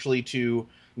goal is actually to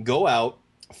go out,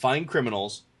 find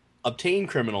criminals, obtain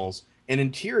criminals, and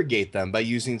interrogate them by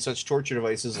using such torture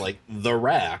devices like the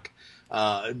rack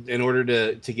in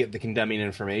order to get the condemning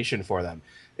information for them.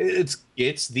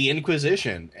 It's the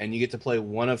Inquisition, and you get to play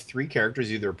one of three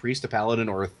characters, either a priest, a paladin,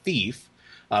 or a thief,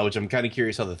 which I'm kind of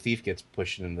curious how the thief gets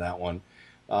pushed into that one.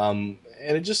 And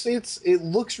it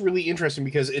looks really interesting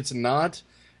because it's not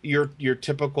your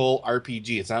typical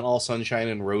RPG. It's not all sunshine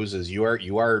and roses.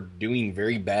 You are doing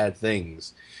very bad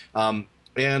things,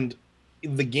 and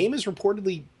the game is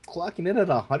reportedly clocking in at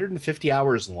 150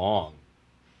 hours long.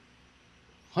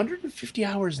 150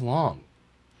 hours long,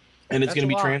 and it's going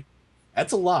to be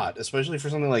that's a lot, especially for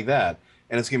something like that.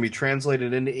 And it's going to be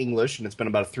translated into English, and it's been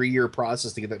about a 3-year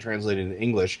process to get that translated into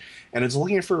English. And it's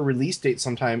looking for a release date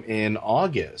sometime in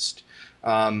August.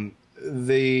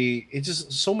 It's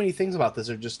just so many things about this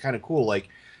are just kind of cool. Like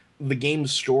the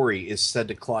game's story is said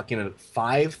to clock in at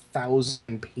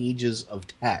 5,000 pages of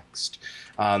text.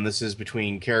 This is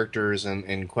between characters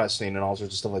and questing and all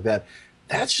sorts of stuff like that.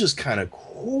 That's just kind of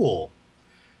cool.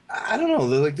 I don't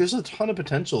know. There's a ton of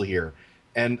potential here,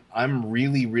 and I'm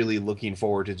really, really looking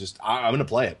forward to I'm going to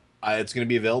play it. It's going to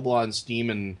be available on Steam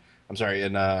in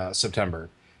September.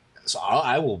 So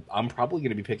I'm probably going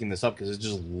to be picking this up because it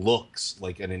just looks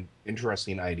like an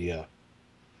interesting idea.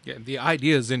 Yeah, the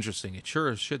idea is interesting. It sure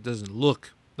as shit doesn't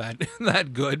look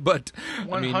that good, but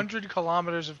 100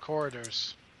 kilometers of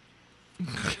corridors.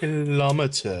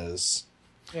 Kilometers.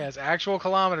 Yeah, it's actual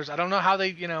kilometers. I don't know how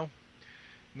they,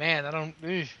 man, I don't.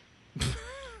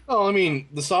 Well, I mean,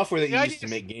 the software that you use to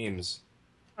make games.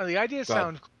 The idea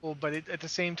sounds cool, but at the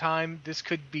same time, this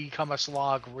could become a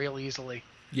slog real easily.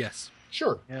 Yes.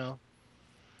 Sure.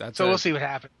 We'll see what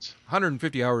happens.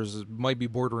 150 hours might be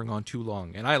bordering on too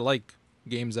long, and I like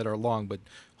games that are long, but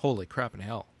holy crap in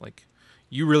hell. Like,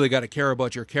 you really got to care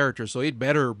about your character, so it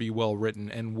better be well written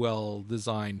and well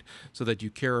designed so that you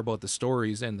care about the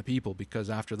stories and the people, because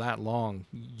after that long,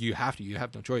 you have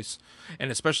no choice.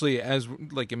 And especially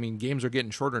games are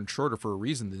getting shorter and shorter for a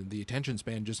reason. The attention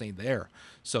span just ain't there.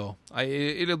 So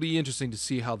it'll be interesting to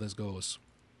see how this goes.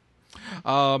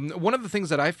 One of the things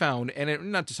that I found, and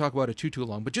not to talk about it too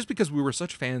long, but just because we were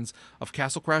such fans of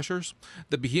Castle Crashers,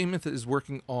 the Behemoth is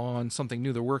working on something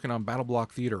new. They're working on Battle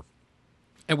Block Theater.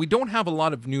 And we don't have a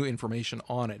lot of new information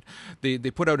on it. They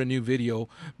put out a new video,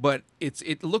 but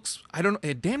it looks, I don't know,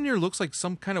 it damn near looks like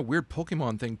some kind of weird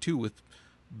Pokemon thing too, with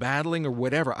battling or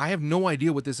whatever. I have no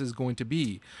idea what this is going to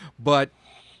be. But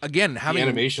again, the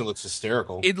animation looks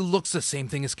hysterical. It looks the same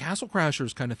thing as Castle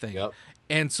Crashers kind of thing. Yep.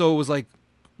 And so it was like,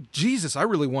 Jesus, I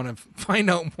really want to find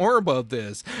out more about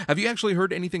this. Have you actually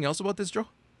heard anything else about this, Joe?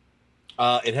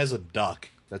 It has a duck.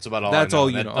 That's about all. That's I know. all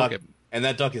you know. Okay. And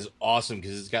that duck is awesome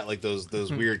because it's got like those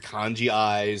weird kanji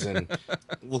eyes and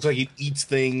looks like it eats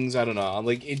things. I don't know.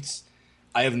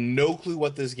 I have no clue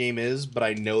what this game is, but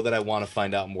I know that I want to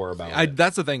find out more about it.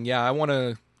 That's the thing. Yeah, I want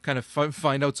to kind of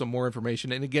find out some more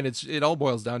information. And again, it all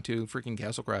boils down to freaking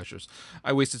Castle Crashers.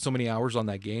 I wasted so many hours on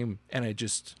that game, and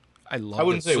I love it. I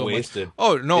wouldn't say so wasted. Much.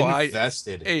 Oh no,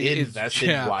 invested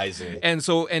wisely. And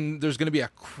there's going to be a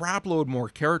crap load more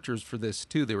characters for this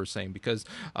too. They were saying because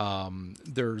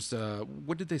there's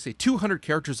what did they say? 200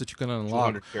 characters that you can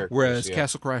unlock, whereas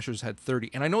Castle Crashers had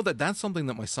 30. And I know that's something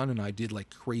that my son and I did like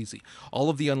crazy. All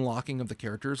of the unlocking of the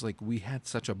characters, like we had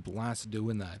such a blast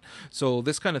doing that. So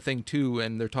this kind of thing too,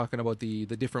 and they're talking about the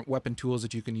different weapon tools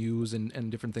that you can use and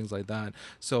different things like that.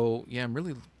 So yeah, I'm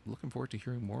really looking forward to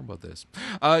hearing more about this.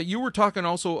 You were talking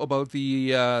also about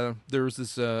there was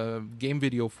this game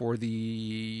video for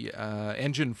the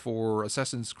engine for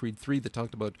Assassin's Creed 3 that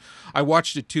talked about, I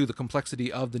watched it too, the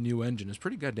complexity of the new engine is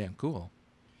pretty goddamn cool.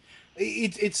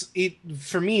 It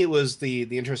for me, it was the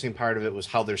interesting part of it was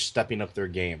how they're stepping up their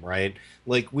game, right?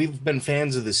 Like, we've been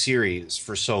fans of the series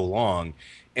for so long,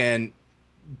 and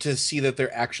to see that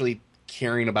they're actually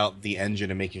caring about the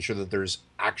engine and making sure that there's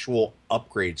actual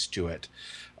upgrades to it,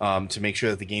 to make sure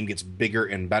that the game gets bigger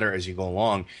and better as you go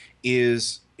along,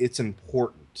 it's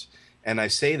important. And I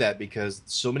say that because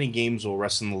so many games will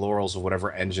rest in the laurels of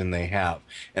whatever engine they have.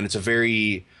 And it's a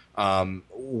very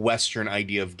Western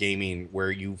idea of gaming where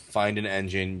you find an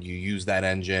engine, you use that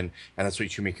engine, and that's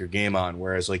what you make your game on.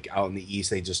 Whereas like out in the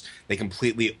East, they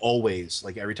completely always,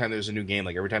 like every time there's a new game,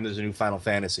 like every time there's a new Final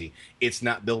Fantasy, it's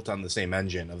not built on the same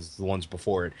engine as the ones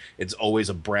before it. It's always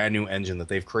a brand new engine that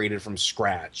they've created from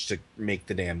scratch to make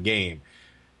the damn game.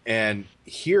 And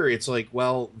here it's like,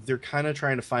 well, they're kind of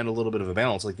trying to find a little bit of a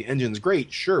balance. Like the engine's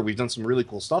great, sure, we've done some really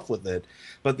cool stuff with it,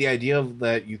 but the idea of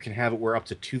that you can have it where up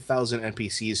to 2,000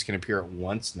 NPCs can appear at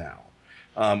once now,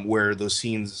 where those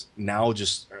scenes now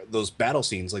just those battle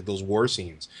scenes, like those war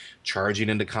scenes, charging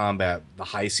into combat, the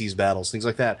high seas battles, things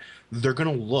like that, they're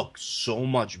going to look so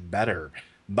much better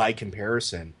by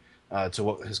comparison to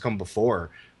what has come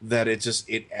before, that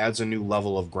it adds a new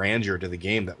level of grandeur to the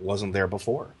game that wasn't there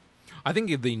before. I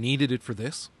think if they needed it for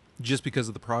this, just because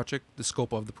of the project, the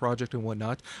scope of the project and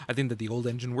whatnot, I think that the old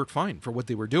engine worked fine for what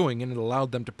they were doing, and it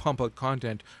allowed them to pump out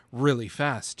content really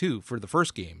fast, too, for the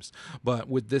first games. But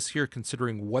with this here,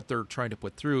 considering what they're trying to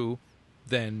put through,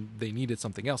 then they needed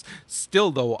something else.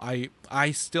 Still, though, I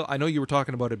know you were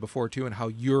talking about it before, too, and how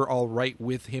you're all right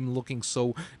with him looking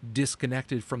so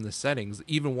disconnected from the settings.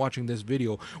 Even watching this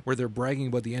video where they're bragging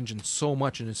about the engine so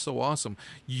much and it's so awesome,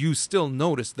 you still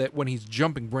notice that when he's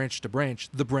jumping branch to branch,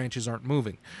 the branches aren't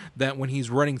moving. That when he's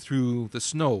running through the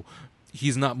snow,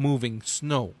 he's not moving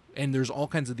snow. And there's all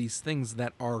kinds of these things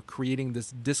that are creating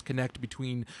this disconnect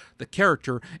between the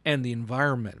character and the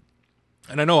environment.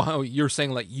 And I know how you're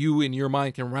saying, like, you in your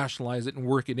mind can rationalize it and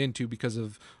work it into because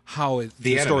of how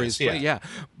the story is played. Yeah,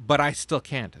 but I still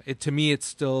can't. To me, it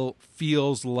still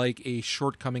feels like a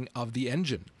shortcoming of the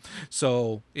engine.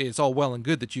 So it's all well and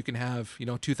good that you can have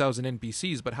 2,000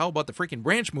 NPCs, but how about the freaking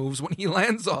branch moves when he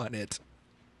lands on it?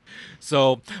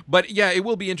 So, but yeah, it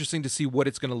will be interesting to see what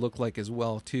it's going to look like as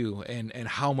well, too, and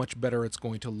how much better it's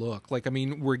going to look. Like, I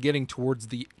mean, we're getting towards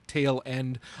the tail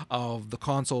end of the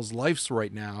console's lives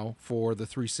right now for the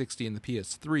 360 and the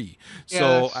PS3.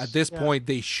 So at this point,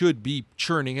 they should be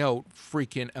churning out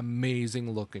freaking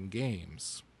amazing looking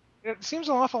games. It seems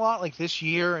an awful lot like this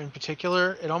year in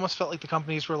particular. It almost felt like the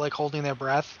companies were like holding their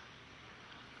breath.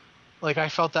 Like I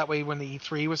felt that way when the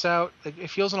E3 was out. Like, it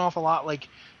feels an awful lot like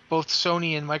both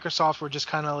Sony and Microsoft were just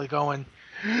kind of like going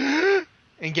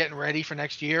and getting ready for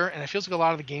next year. And it feels like a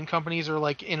lot of the game companies are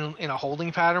like in a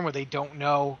holding pattern where they don't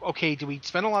know, okay, do we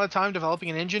spend a lot of time developing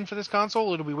an engine for this console,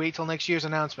 or do we wait till next year's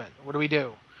announcement? What do we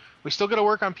do? We still got to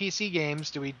work on PC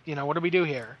games. Do we, what do we do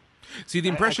here? See, the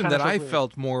impression that I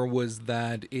felt more was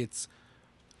that it's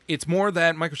more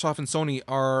that Microsoft and Sony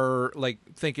are like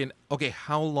thinking, okay,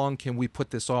 how long can we put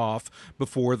this off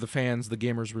before the fans, the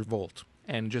gamers, revolt?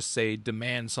 And just say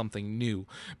demand something new,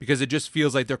 because it just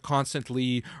feels like they're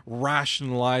constantly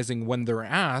rationalizing when they're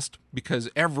asked, because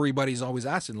everybody's always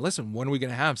asking, listen, when are we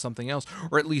going to have something else,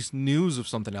 or at least news of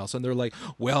something else? And they're like,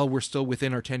 well, we're still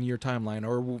within our 10-year timeline,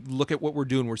 or look at what we're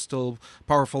doing, we're still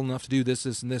powerful enough to do this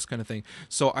and this kind of thing.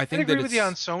 So I think I agree with you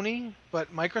on Sony,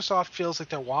 but Microsoft feels like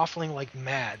they're waffling like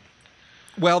mad.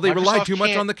 Well, they rely too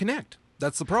much on the Kinect.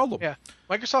 That's the problem. Yeah.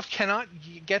 Microsoft cannot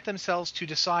get themselves to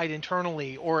decide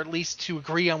internally, or at least to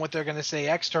agree on what they're going to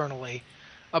say externally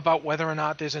about whether or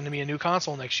not there's going to be a new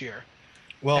console next year.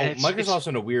 Well, Microsoft's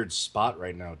in a weird spot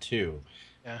right now, too.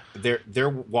 Yeah. They're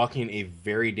walking a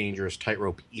very dangerous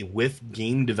tightrope with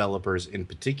game developers in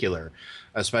particular,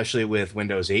 especially with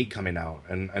Windows 8 coming out.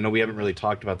 And I know we haven't really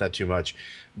talked about that too much,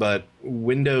 but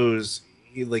Windows...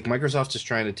 like Microsoft is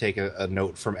trying to take a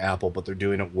note from Apple, but they're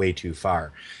doing it way too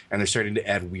far, and they're starting to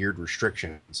add weird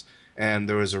restrictions. And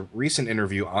there was a recent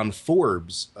interview on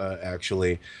Forbes,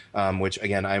 actually, which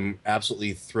again I'm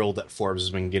absolutely thrilled that Forbes has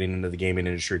been getting into the gaming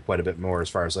industry quite a bit more as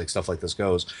far as like stuff like this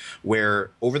goes.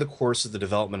 Where over the course of the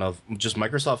development of just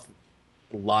Microsoft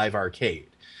Live Arcade,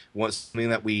 something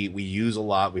that we use a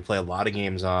lot, we play a lot of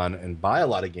games on, and buy a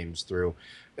lot of games through.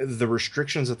 The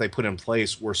restrictions that they put in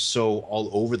place were so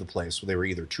all over the place. They were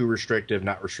either too restrictive,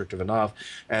 not restrictive enough,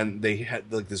 and they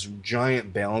had like this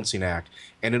giant balancing act,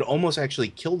 and it almost actually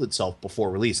killed itself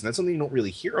before release. And that's something you don't really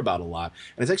hear about a lot,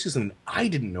 and it's actually something I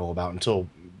didn't know about until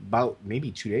about maybe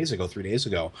 3 days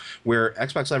ago, where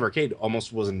Xbox Live Arcade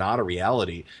almost was not a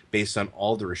reality based on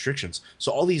all the restrictions.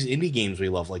 So all these indie games we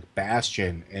love, like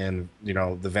Bastion and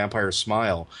The Vampire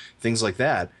Smile, things like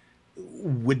that,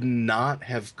 would not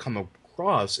have come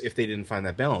across if they didn't find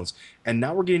that balance. And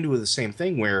now we're getting to the same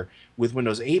thing where with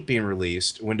Windows 8 being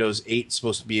released, Windows 8 is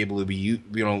supposed to be able to be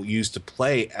used to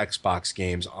play Xbox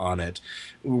games on it.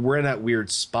 We're in that weird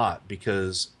spot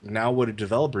because now what do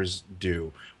developers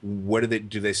do? What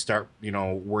do they start,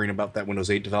 worrying about that Windows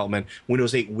 8 development?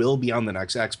 Windows 8 will be on the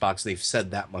next Xbox. They've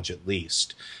said that much at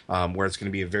least, where it's going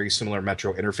to be a very similar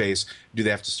Metro interface. Do they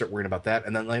have to start worrying about that?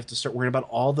 And then they have to start worrying about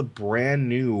all the brand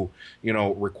new,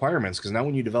 requirements. Because now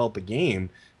when you develop a game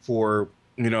for,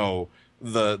 the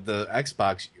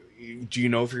Xbox, do you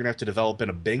know if you're going to have to develop in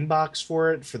a Bing box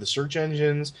for it, for the search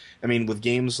engines? I mean, with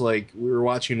games like we were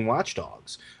watching Watch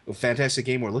Dogs, a fantastic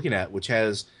game we're looking at, which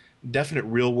has definite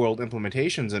real-world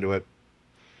implementations into it,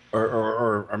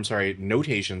 or I'm sorry,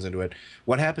 notations into it.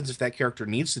 What happens if that character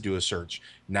needs to do a search?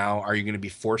 Now, are you going to be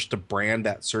forced to brand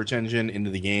that search engine into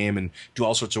the game and do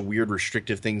all sorts of weird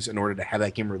restrictive things in order to have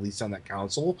that game released on that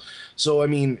console? So, I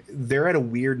mean, they're at a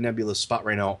weird nebulous spot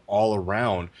right now all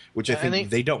around, which I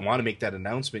think they don't want to make that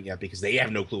announcement yet because they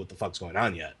have no clue what the fuck's going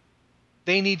on yet.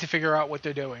 They need to figure out what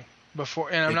they're doing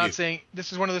before. And I'm not saying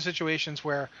this is one of those situations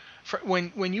where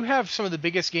when you have some of the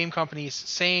biggest game companies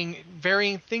saying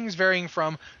varying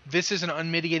from this is an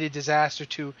unmitigated disaster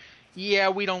to yeah,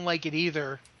 we don't like it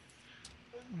either,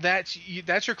 that's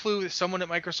your clue that someone at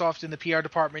Microsoft in the PR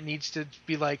department needs to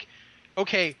be like,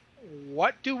 okay,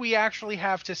 what do we actually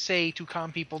have to say to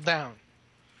calm people down?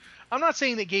 I'm not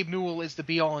saying that Gabe Newell is the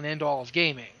be all and end all of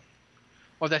gaming,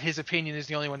 or that his opinion is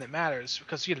the only one that matters,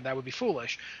 because that would be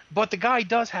foolish. But the guy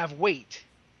does have weight.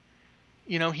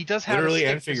 He does have literally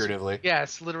and figuratively.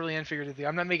 Yes, literally and figuratively.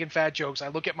 I'm not making fat jokes. I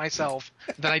look at myself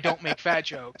that I don't make fat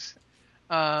jokes.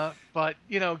 But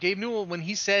Gabe Newell, when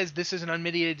he says this is an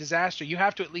unmitigated disaster, you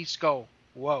have to at least go,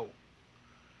 whoa,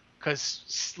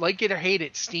 because like it or hate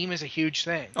it, Steam is a huge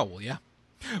thing. Oh well, yeah.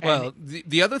 Well,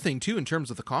 the other thing too, in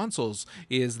terms of the consoles,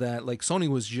 is that like Sony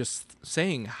was just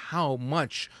saying how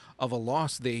much of a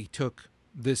loss they took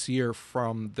this year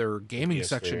from their gaming PS4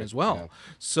 section as well. Yeah.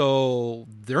 So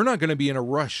they're not going to be in a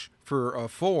rush for a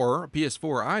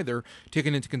PS4 either,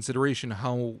 taking into consideration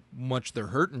how much they're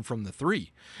hurting from the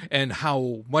 3 and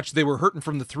how much they were hurting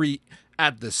from the 3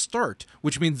 at the start,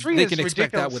 which means they can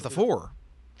expect that with the 4.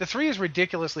 The 3 is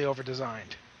ridiculously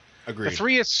over-designed. Agreed. The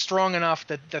 3 is strong enough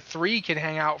that the 3 can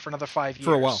hang out for another 5 years.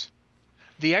 For a while.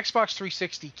 The Xbox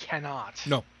 360 cannot.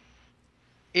 No.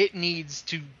 It needs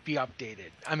to be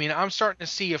updated. I mean, I'm starting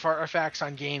to see artifacts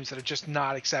on games that are just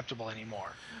not acceptable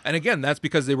anymore. And again, that's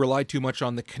because they relied too much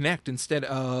on the Kinect instead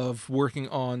of working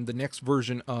on the next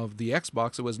version of the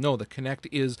Xbox. It was, no, the Kinect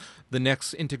is the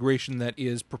next integration that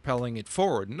is propelling it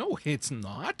forward. No, it's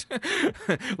not.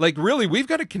 Like, really, we've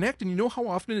got a Kinect, and you know how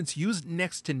often it's used?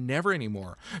 Next to never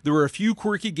anymore. There were a few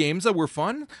quirky games that were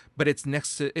fun, but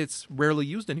it's rarely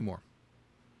used anymore.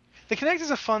 The Kinect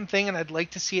is a fun thing, and I'd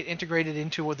like to see it integrated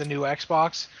into the new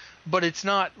Xbox, but it's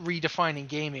not redefining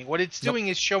gaming. What it's doing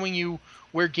is showing you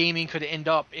where gaming could end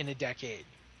up in a decade.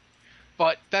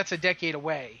 But that's a decade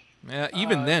away.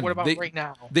 Even then, what about right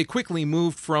now? They quickly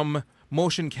moved from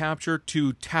motion capture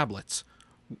to tablets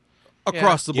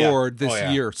across the board this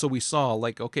year. So we saw,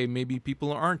 like, okay, maybe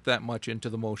people aren't that much into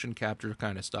the motion capture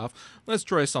kind of stuff. Let's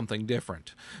try something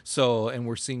different. And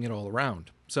we're seeing it all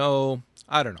around. So,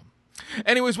 I don't know.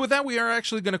 Anyways, with that, we are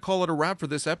actually going to call it a wrap for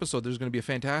this episode. There's going to be a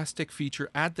fantastic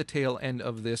feature at the tail end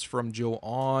of this from Joe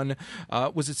on.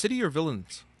 Was it City or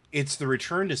Villains? It's the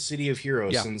return to City of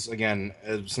Heroes. Yeah.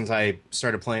 Since I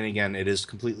started playing again, it is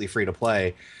completely free to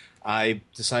play. I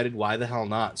decided why the hell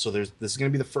not. So this is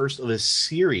going to be the first of a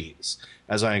series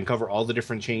as I uncover all the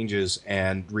different changes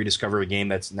and rediscover a game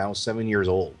that's now 7 years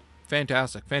old.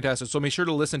 Fantastic. So make sure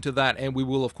to listen to that, and we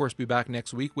will, of course, be back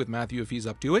next week with Matthew if he's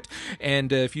up to it.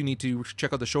 And if you need to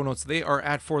check out the show notes, they are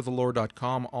at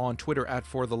forthelore.com, on Twitter at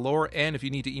forthelore, and if you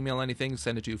need to email anything,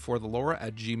 send it to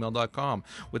forthelore@gmail.com.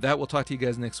 With that, we'll talk to you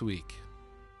guys next week.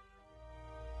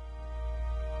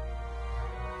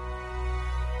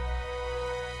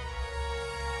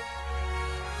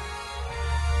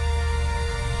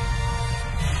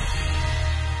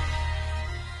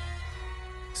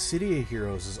 City of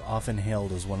Heroes is often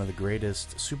hailed as one of the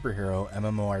greatest superhero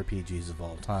MMORPGs of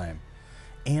all time,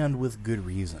 and with good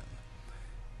reason.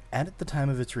 At the time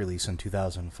of its release in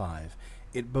 2005,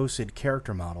 it boasted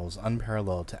character models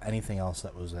unparalleled to anything else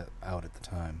that was out at the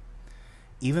time.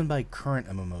 Even by current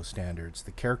MMO standards,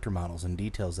 the character models and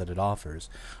details that it offers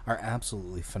are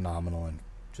absolutely phenomenal and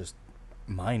just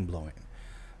mind-blowing.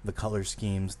 The color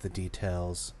schemes, the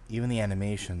details, even the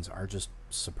animations are just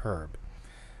superb.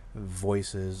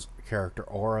 Voices, character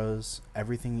auras,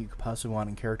 everything you could possibly want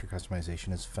in character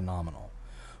customization is phenomenal.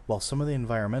 While some of the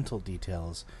environmental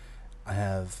details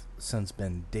have since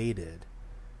been dated,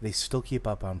 they still keep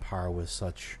up on par with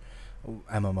such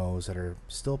MMOs that are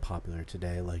still popular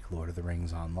today, like Lord of the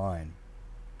Rings Online.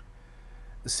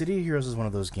 City of Heroes is one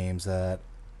of those games that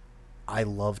I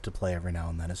love to play every now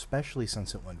and then, especially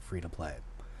since it went free to play.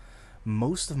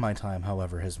 Most of my time,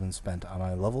 however, has been spent on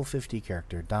my level 50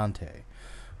 character, Dante,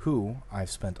 who I've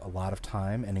spent a lot of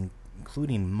time, and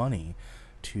including money,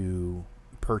 to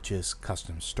purchase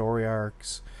custom story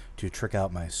arcs, to trick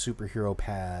out my superhero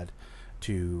pad,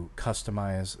 to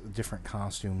customize different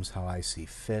costumes how I see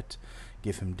fit,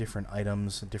 give him different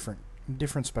items, different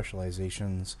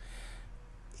specializations.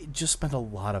 Just spent a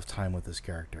lot of time with this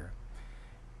character.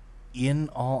 In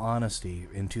all honesty,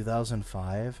 in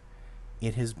 2005,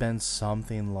 it has been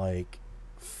something like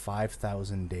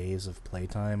 5,000 days of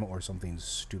playtime or something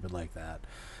stupid like that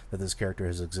this character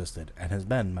has existed and has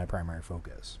been my primary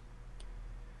focus.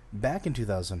 Back in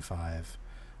 2005,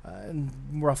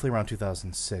 roughly around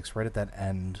 2006, right at that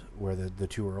end where the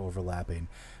two are overlapping,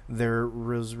 there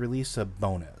was released a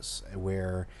bonus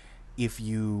where if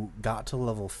you got to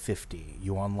level 50,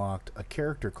 you unlocked a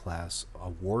character class, a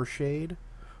Warshade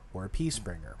or a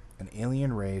Peacebringer, an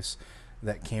alien race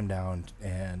that came down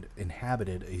and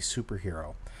inhabited a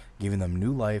superhero, giving them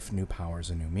new life, new powers,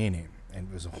 and new meaning. And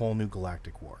it was a whole new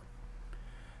galactic war.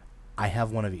 I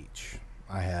have one of each.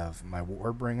 I have my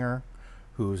Warbringer,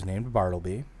 who's named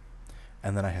Bartleby,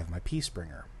 and then I have my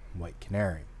Peacebringer, White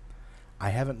Canary. I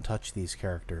haven't touched these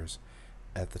characters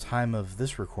at the time of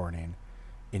this recording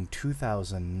in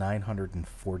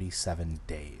 2,947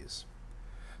 days.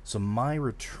 So my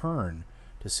return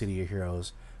to City of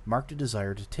Heroes marked a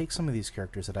desire to take some of these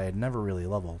characters that I had never really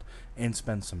leveled and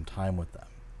spend some time with them.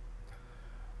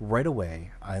 Right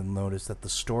away, I noticed that the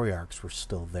story arcs were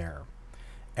still there.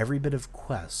 Every bit of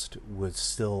quest was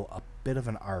still a bit of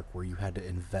an arc where you had to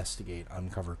investigate,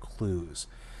 uncover clues,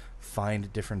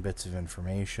 find different bits of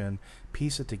information,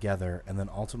 piece it together, and then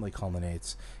ultimately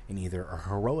culminates in either a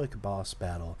heroic boss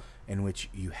battle in which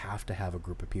you have to have a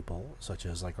group of people, such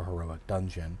as like a heroic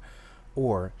dungeon,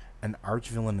 or an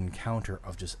arch-villain encounter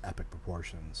of just epic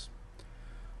proportions.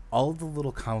 All of the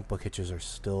little comic book hitches are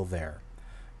still there.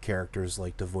 Characters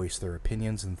like to voice their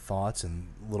opinions and thoughts in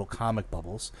little comic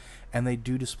bubbles, and they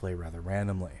do display rather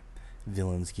randomly.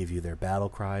 Villains give you their battle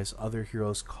cries, other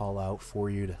heroes call out for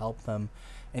you to help them,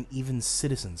 and even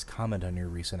citizens comment on your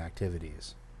recent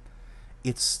activities.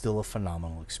 It's still a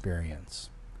phenomenal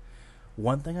experience.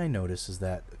 One thing I noticed is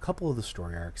that a couple of the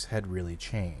story arcs had really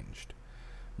changed.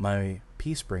 My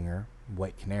Peacebringer,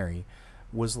 White Canary,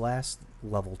 was last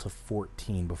leveled to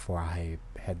 14 before I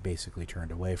had basically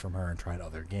turned away from her and tried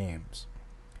other games.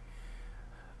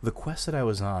 The quest that I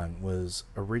was on was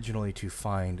originally to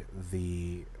find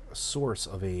the source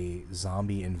of a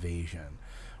zombie invasion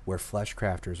where flesh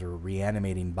crafters are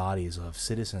reanimating bodies of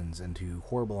citizens into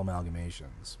horrible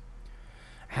amalgamations.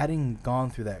 Having gone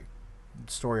through that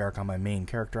story arc on my main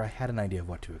character, I had an idea of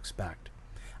what to expect.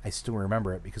 I still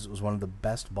remember it because it was one of the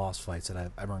best boss fights that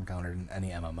I've ever encountered in any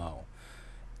MMO.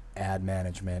 Ad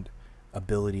management,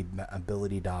 ability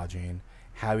dodging,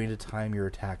 having to time your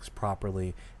attacks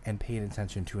properly, and paying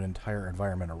attention to an entire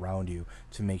environment around you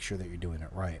to make sure that you're doing it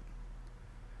right.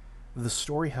 The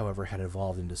story, however, had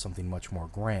evolved into something much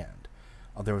more grand.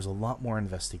 There was a lot more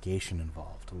investigation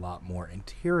involved, a lot more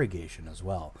interrogation as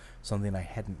well, something I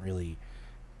hadn't really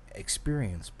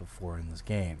experienced before in this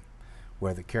game,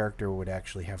 where the character would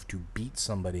actually have to beat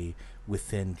somebody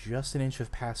within just an inch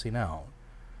of passing out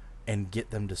and get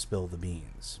them to spill the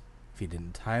beans. If you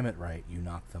didn't time it right, you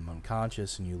knocked them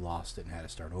unconscious and you lost it and had to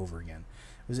start over again.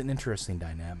 It was an interesting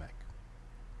dynamic.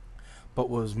 But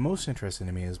what was most interesting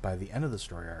to me is by the end of the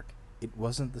story arc, it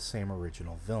wasn't the same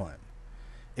original villain.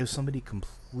 It was somebody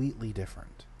completely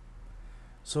different.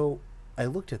 So I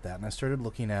looked at that and I started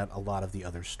looking at a lot of the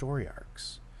other story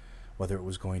arcs. Whether it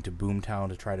was going to Boomtown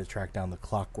to try to track down the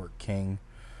Clockwork King,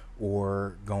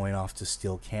 or going off to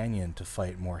Steel Canyon to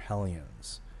fight more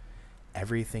Hellions.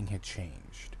 Everything had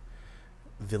changed.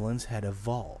 Villains had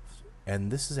evolved,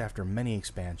 and this is after many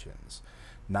expansions.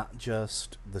 Not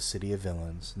just the City of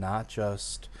Villains, not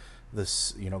just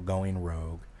this, going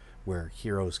rogue, where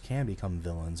heroes can become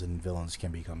villains and villains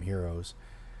can become heroes,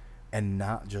 and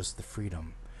not just the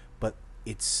freedom, but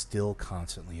it's still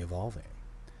constantly evolving.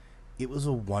 It was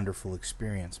a wonderful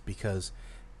experience because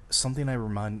something I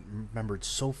remembered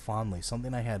so fondly,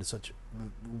 something I had such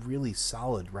really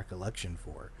solid recollection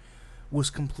for, was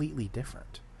completely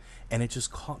different. And it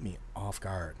just caught me off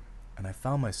guard. And I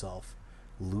found myself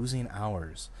losing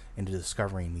hours into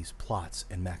discovering these plots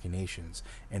and machinations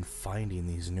and finding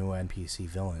these new NPC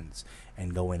villains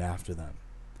and going after them.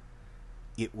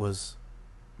 It was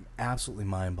absolutely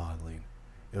mind-boggling.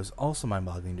 It was also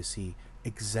mind-boggling to see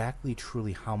exactly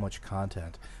truly how much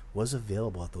content was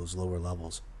available at those lower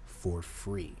levels for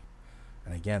free.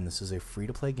 And again, this is a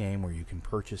free-to-play game where you can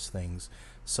purchase things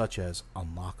such as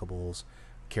unlockables,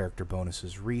 character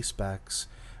bonuses, respecs,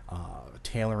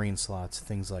 tailoring slots,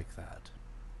 things like that.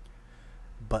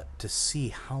 But to see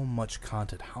how much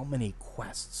content, how many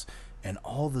quests, and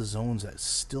all the zones that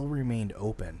still remained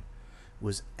open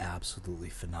was absolutely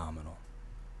phenomenal.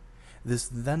 This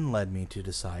then led me to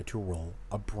decide to roll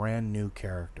a brand new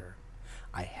character.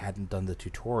 I hadn't done the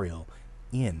tutorial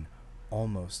in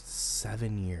almost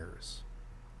 7 years.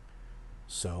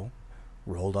 So,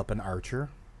 rolled up an archer,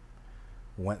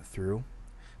 went through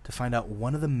to find out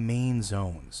one of the main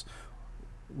zones.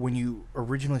 When you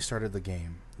originally started the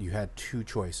game, you had two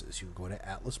choices. You could go to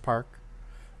Atlas Park,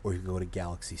 or you could go to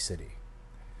Galaxy City.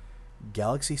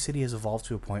 Galaxy City has evolved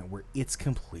to a point where it's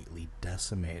completely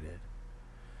decimated.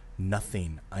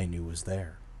 Nothing I knew was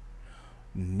there.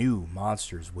 New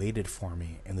monsters waited for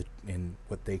me in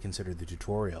what they considered the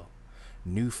tutorial.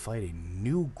 New fighting,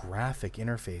 new graphic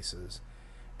interfaces,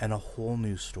 and a whole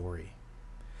new story.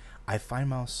 I find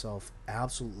myself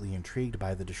absolutely intrigued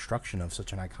by the destruction of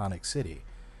such an iconic city,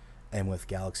 and with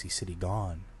Galaxy City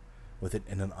gone, with it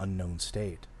in an unknown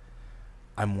state,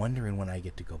 I'm wondering when I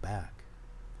get to go back.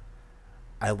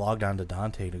 I logged on to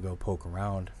Dante to go poke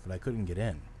around, but I couldn't get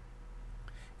in.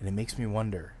 And it makes me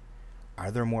wonder, are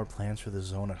there more plans for the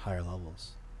zone at higher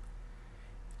levels?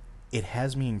 It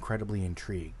has me incredibly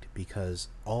intrigued because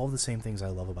all the same things I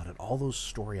love about it, all those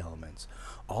story elements,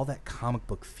 all that comic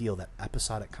book feel, that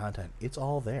episodic content, it's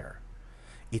all there.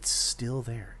 It's still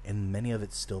there, and many of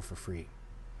it's still for free.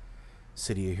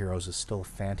 City of Heroes is still a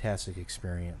fantastic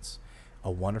experience,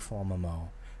 a wonderful MMO,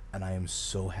 and I am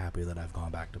so happy that I've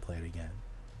gone back to play it again.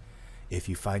 If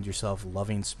you find yourself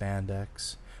loving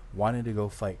spandex, wanting to go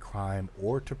fight crime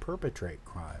or to perpetrate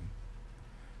crime,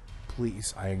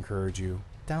 please, I encourage you,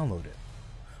 download it.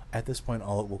 At this point,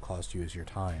 all it will cost you is your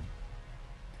time.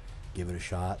 Give it a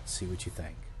shot, see what you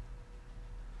think.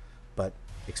 But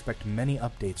expect many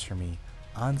updates from me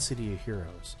on City of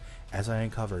Heroes as I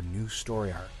uncover new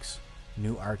story arcs,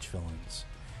 new arch villains,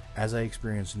 as I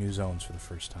experience new zones for the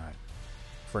first time,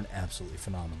 for an absolutely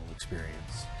phenomenal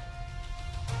experience.